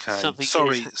 Okay.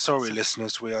 Sorry,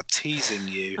 listeners. We are teasing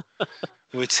you.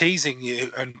 We're teasing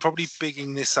you and probably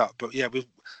bigging this up. But yeah,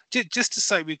 just to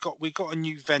say we've got a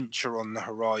new venture on the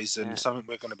horizon. Yeah. Something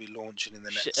we're going to be launching in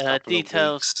the next couple of weeks.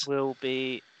 Details will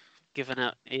be given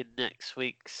out in next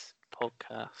week's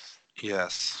podcast.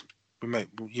 Yes.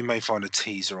 You may find a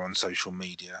teaser on social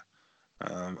media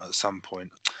at some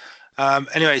point.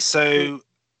 Anyway, so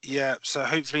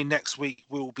hopefully next week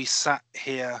we'll be sat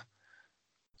here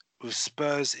with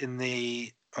Spurs in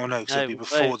the. Oh no, because it'll be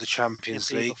before the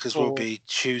Champions League because we'll be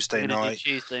Tuesday night.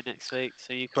 Tuesday next week,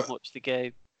 so you can watch the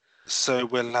game. So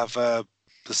we'll have the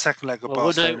second leg of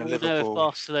Barcelona and Liverpool. We'll know if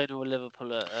Barcelona or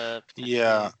Liverpool are.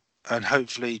 Yeah, and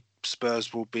hopefully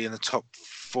Spurs will be in the top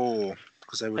 4.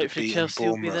 Because they would have beaten Chelsea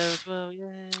Bournemouth. Will be there as well.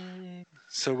 Yay.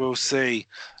 So we'll see.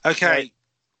 Okay,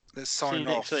 let's sign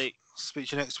off. Next week. Speak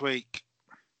to you next week.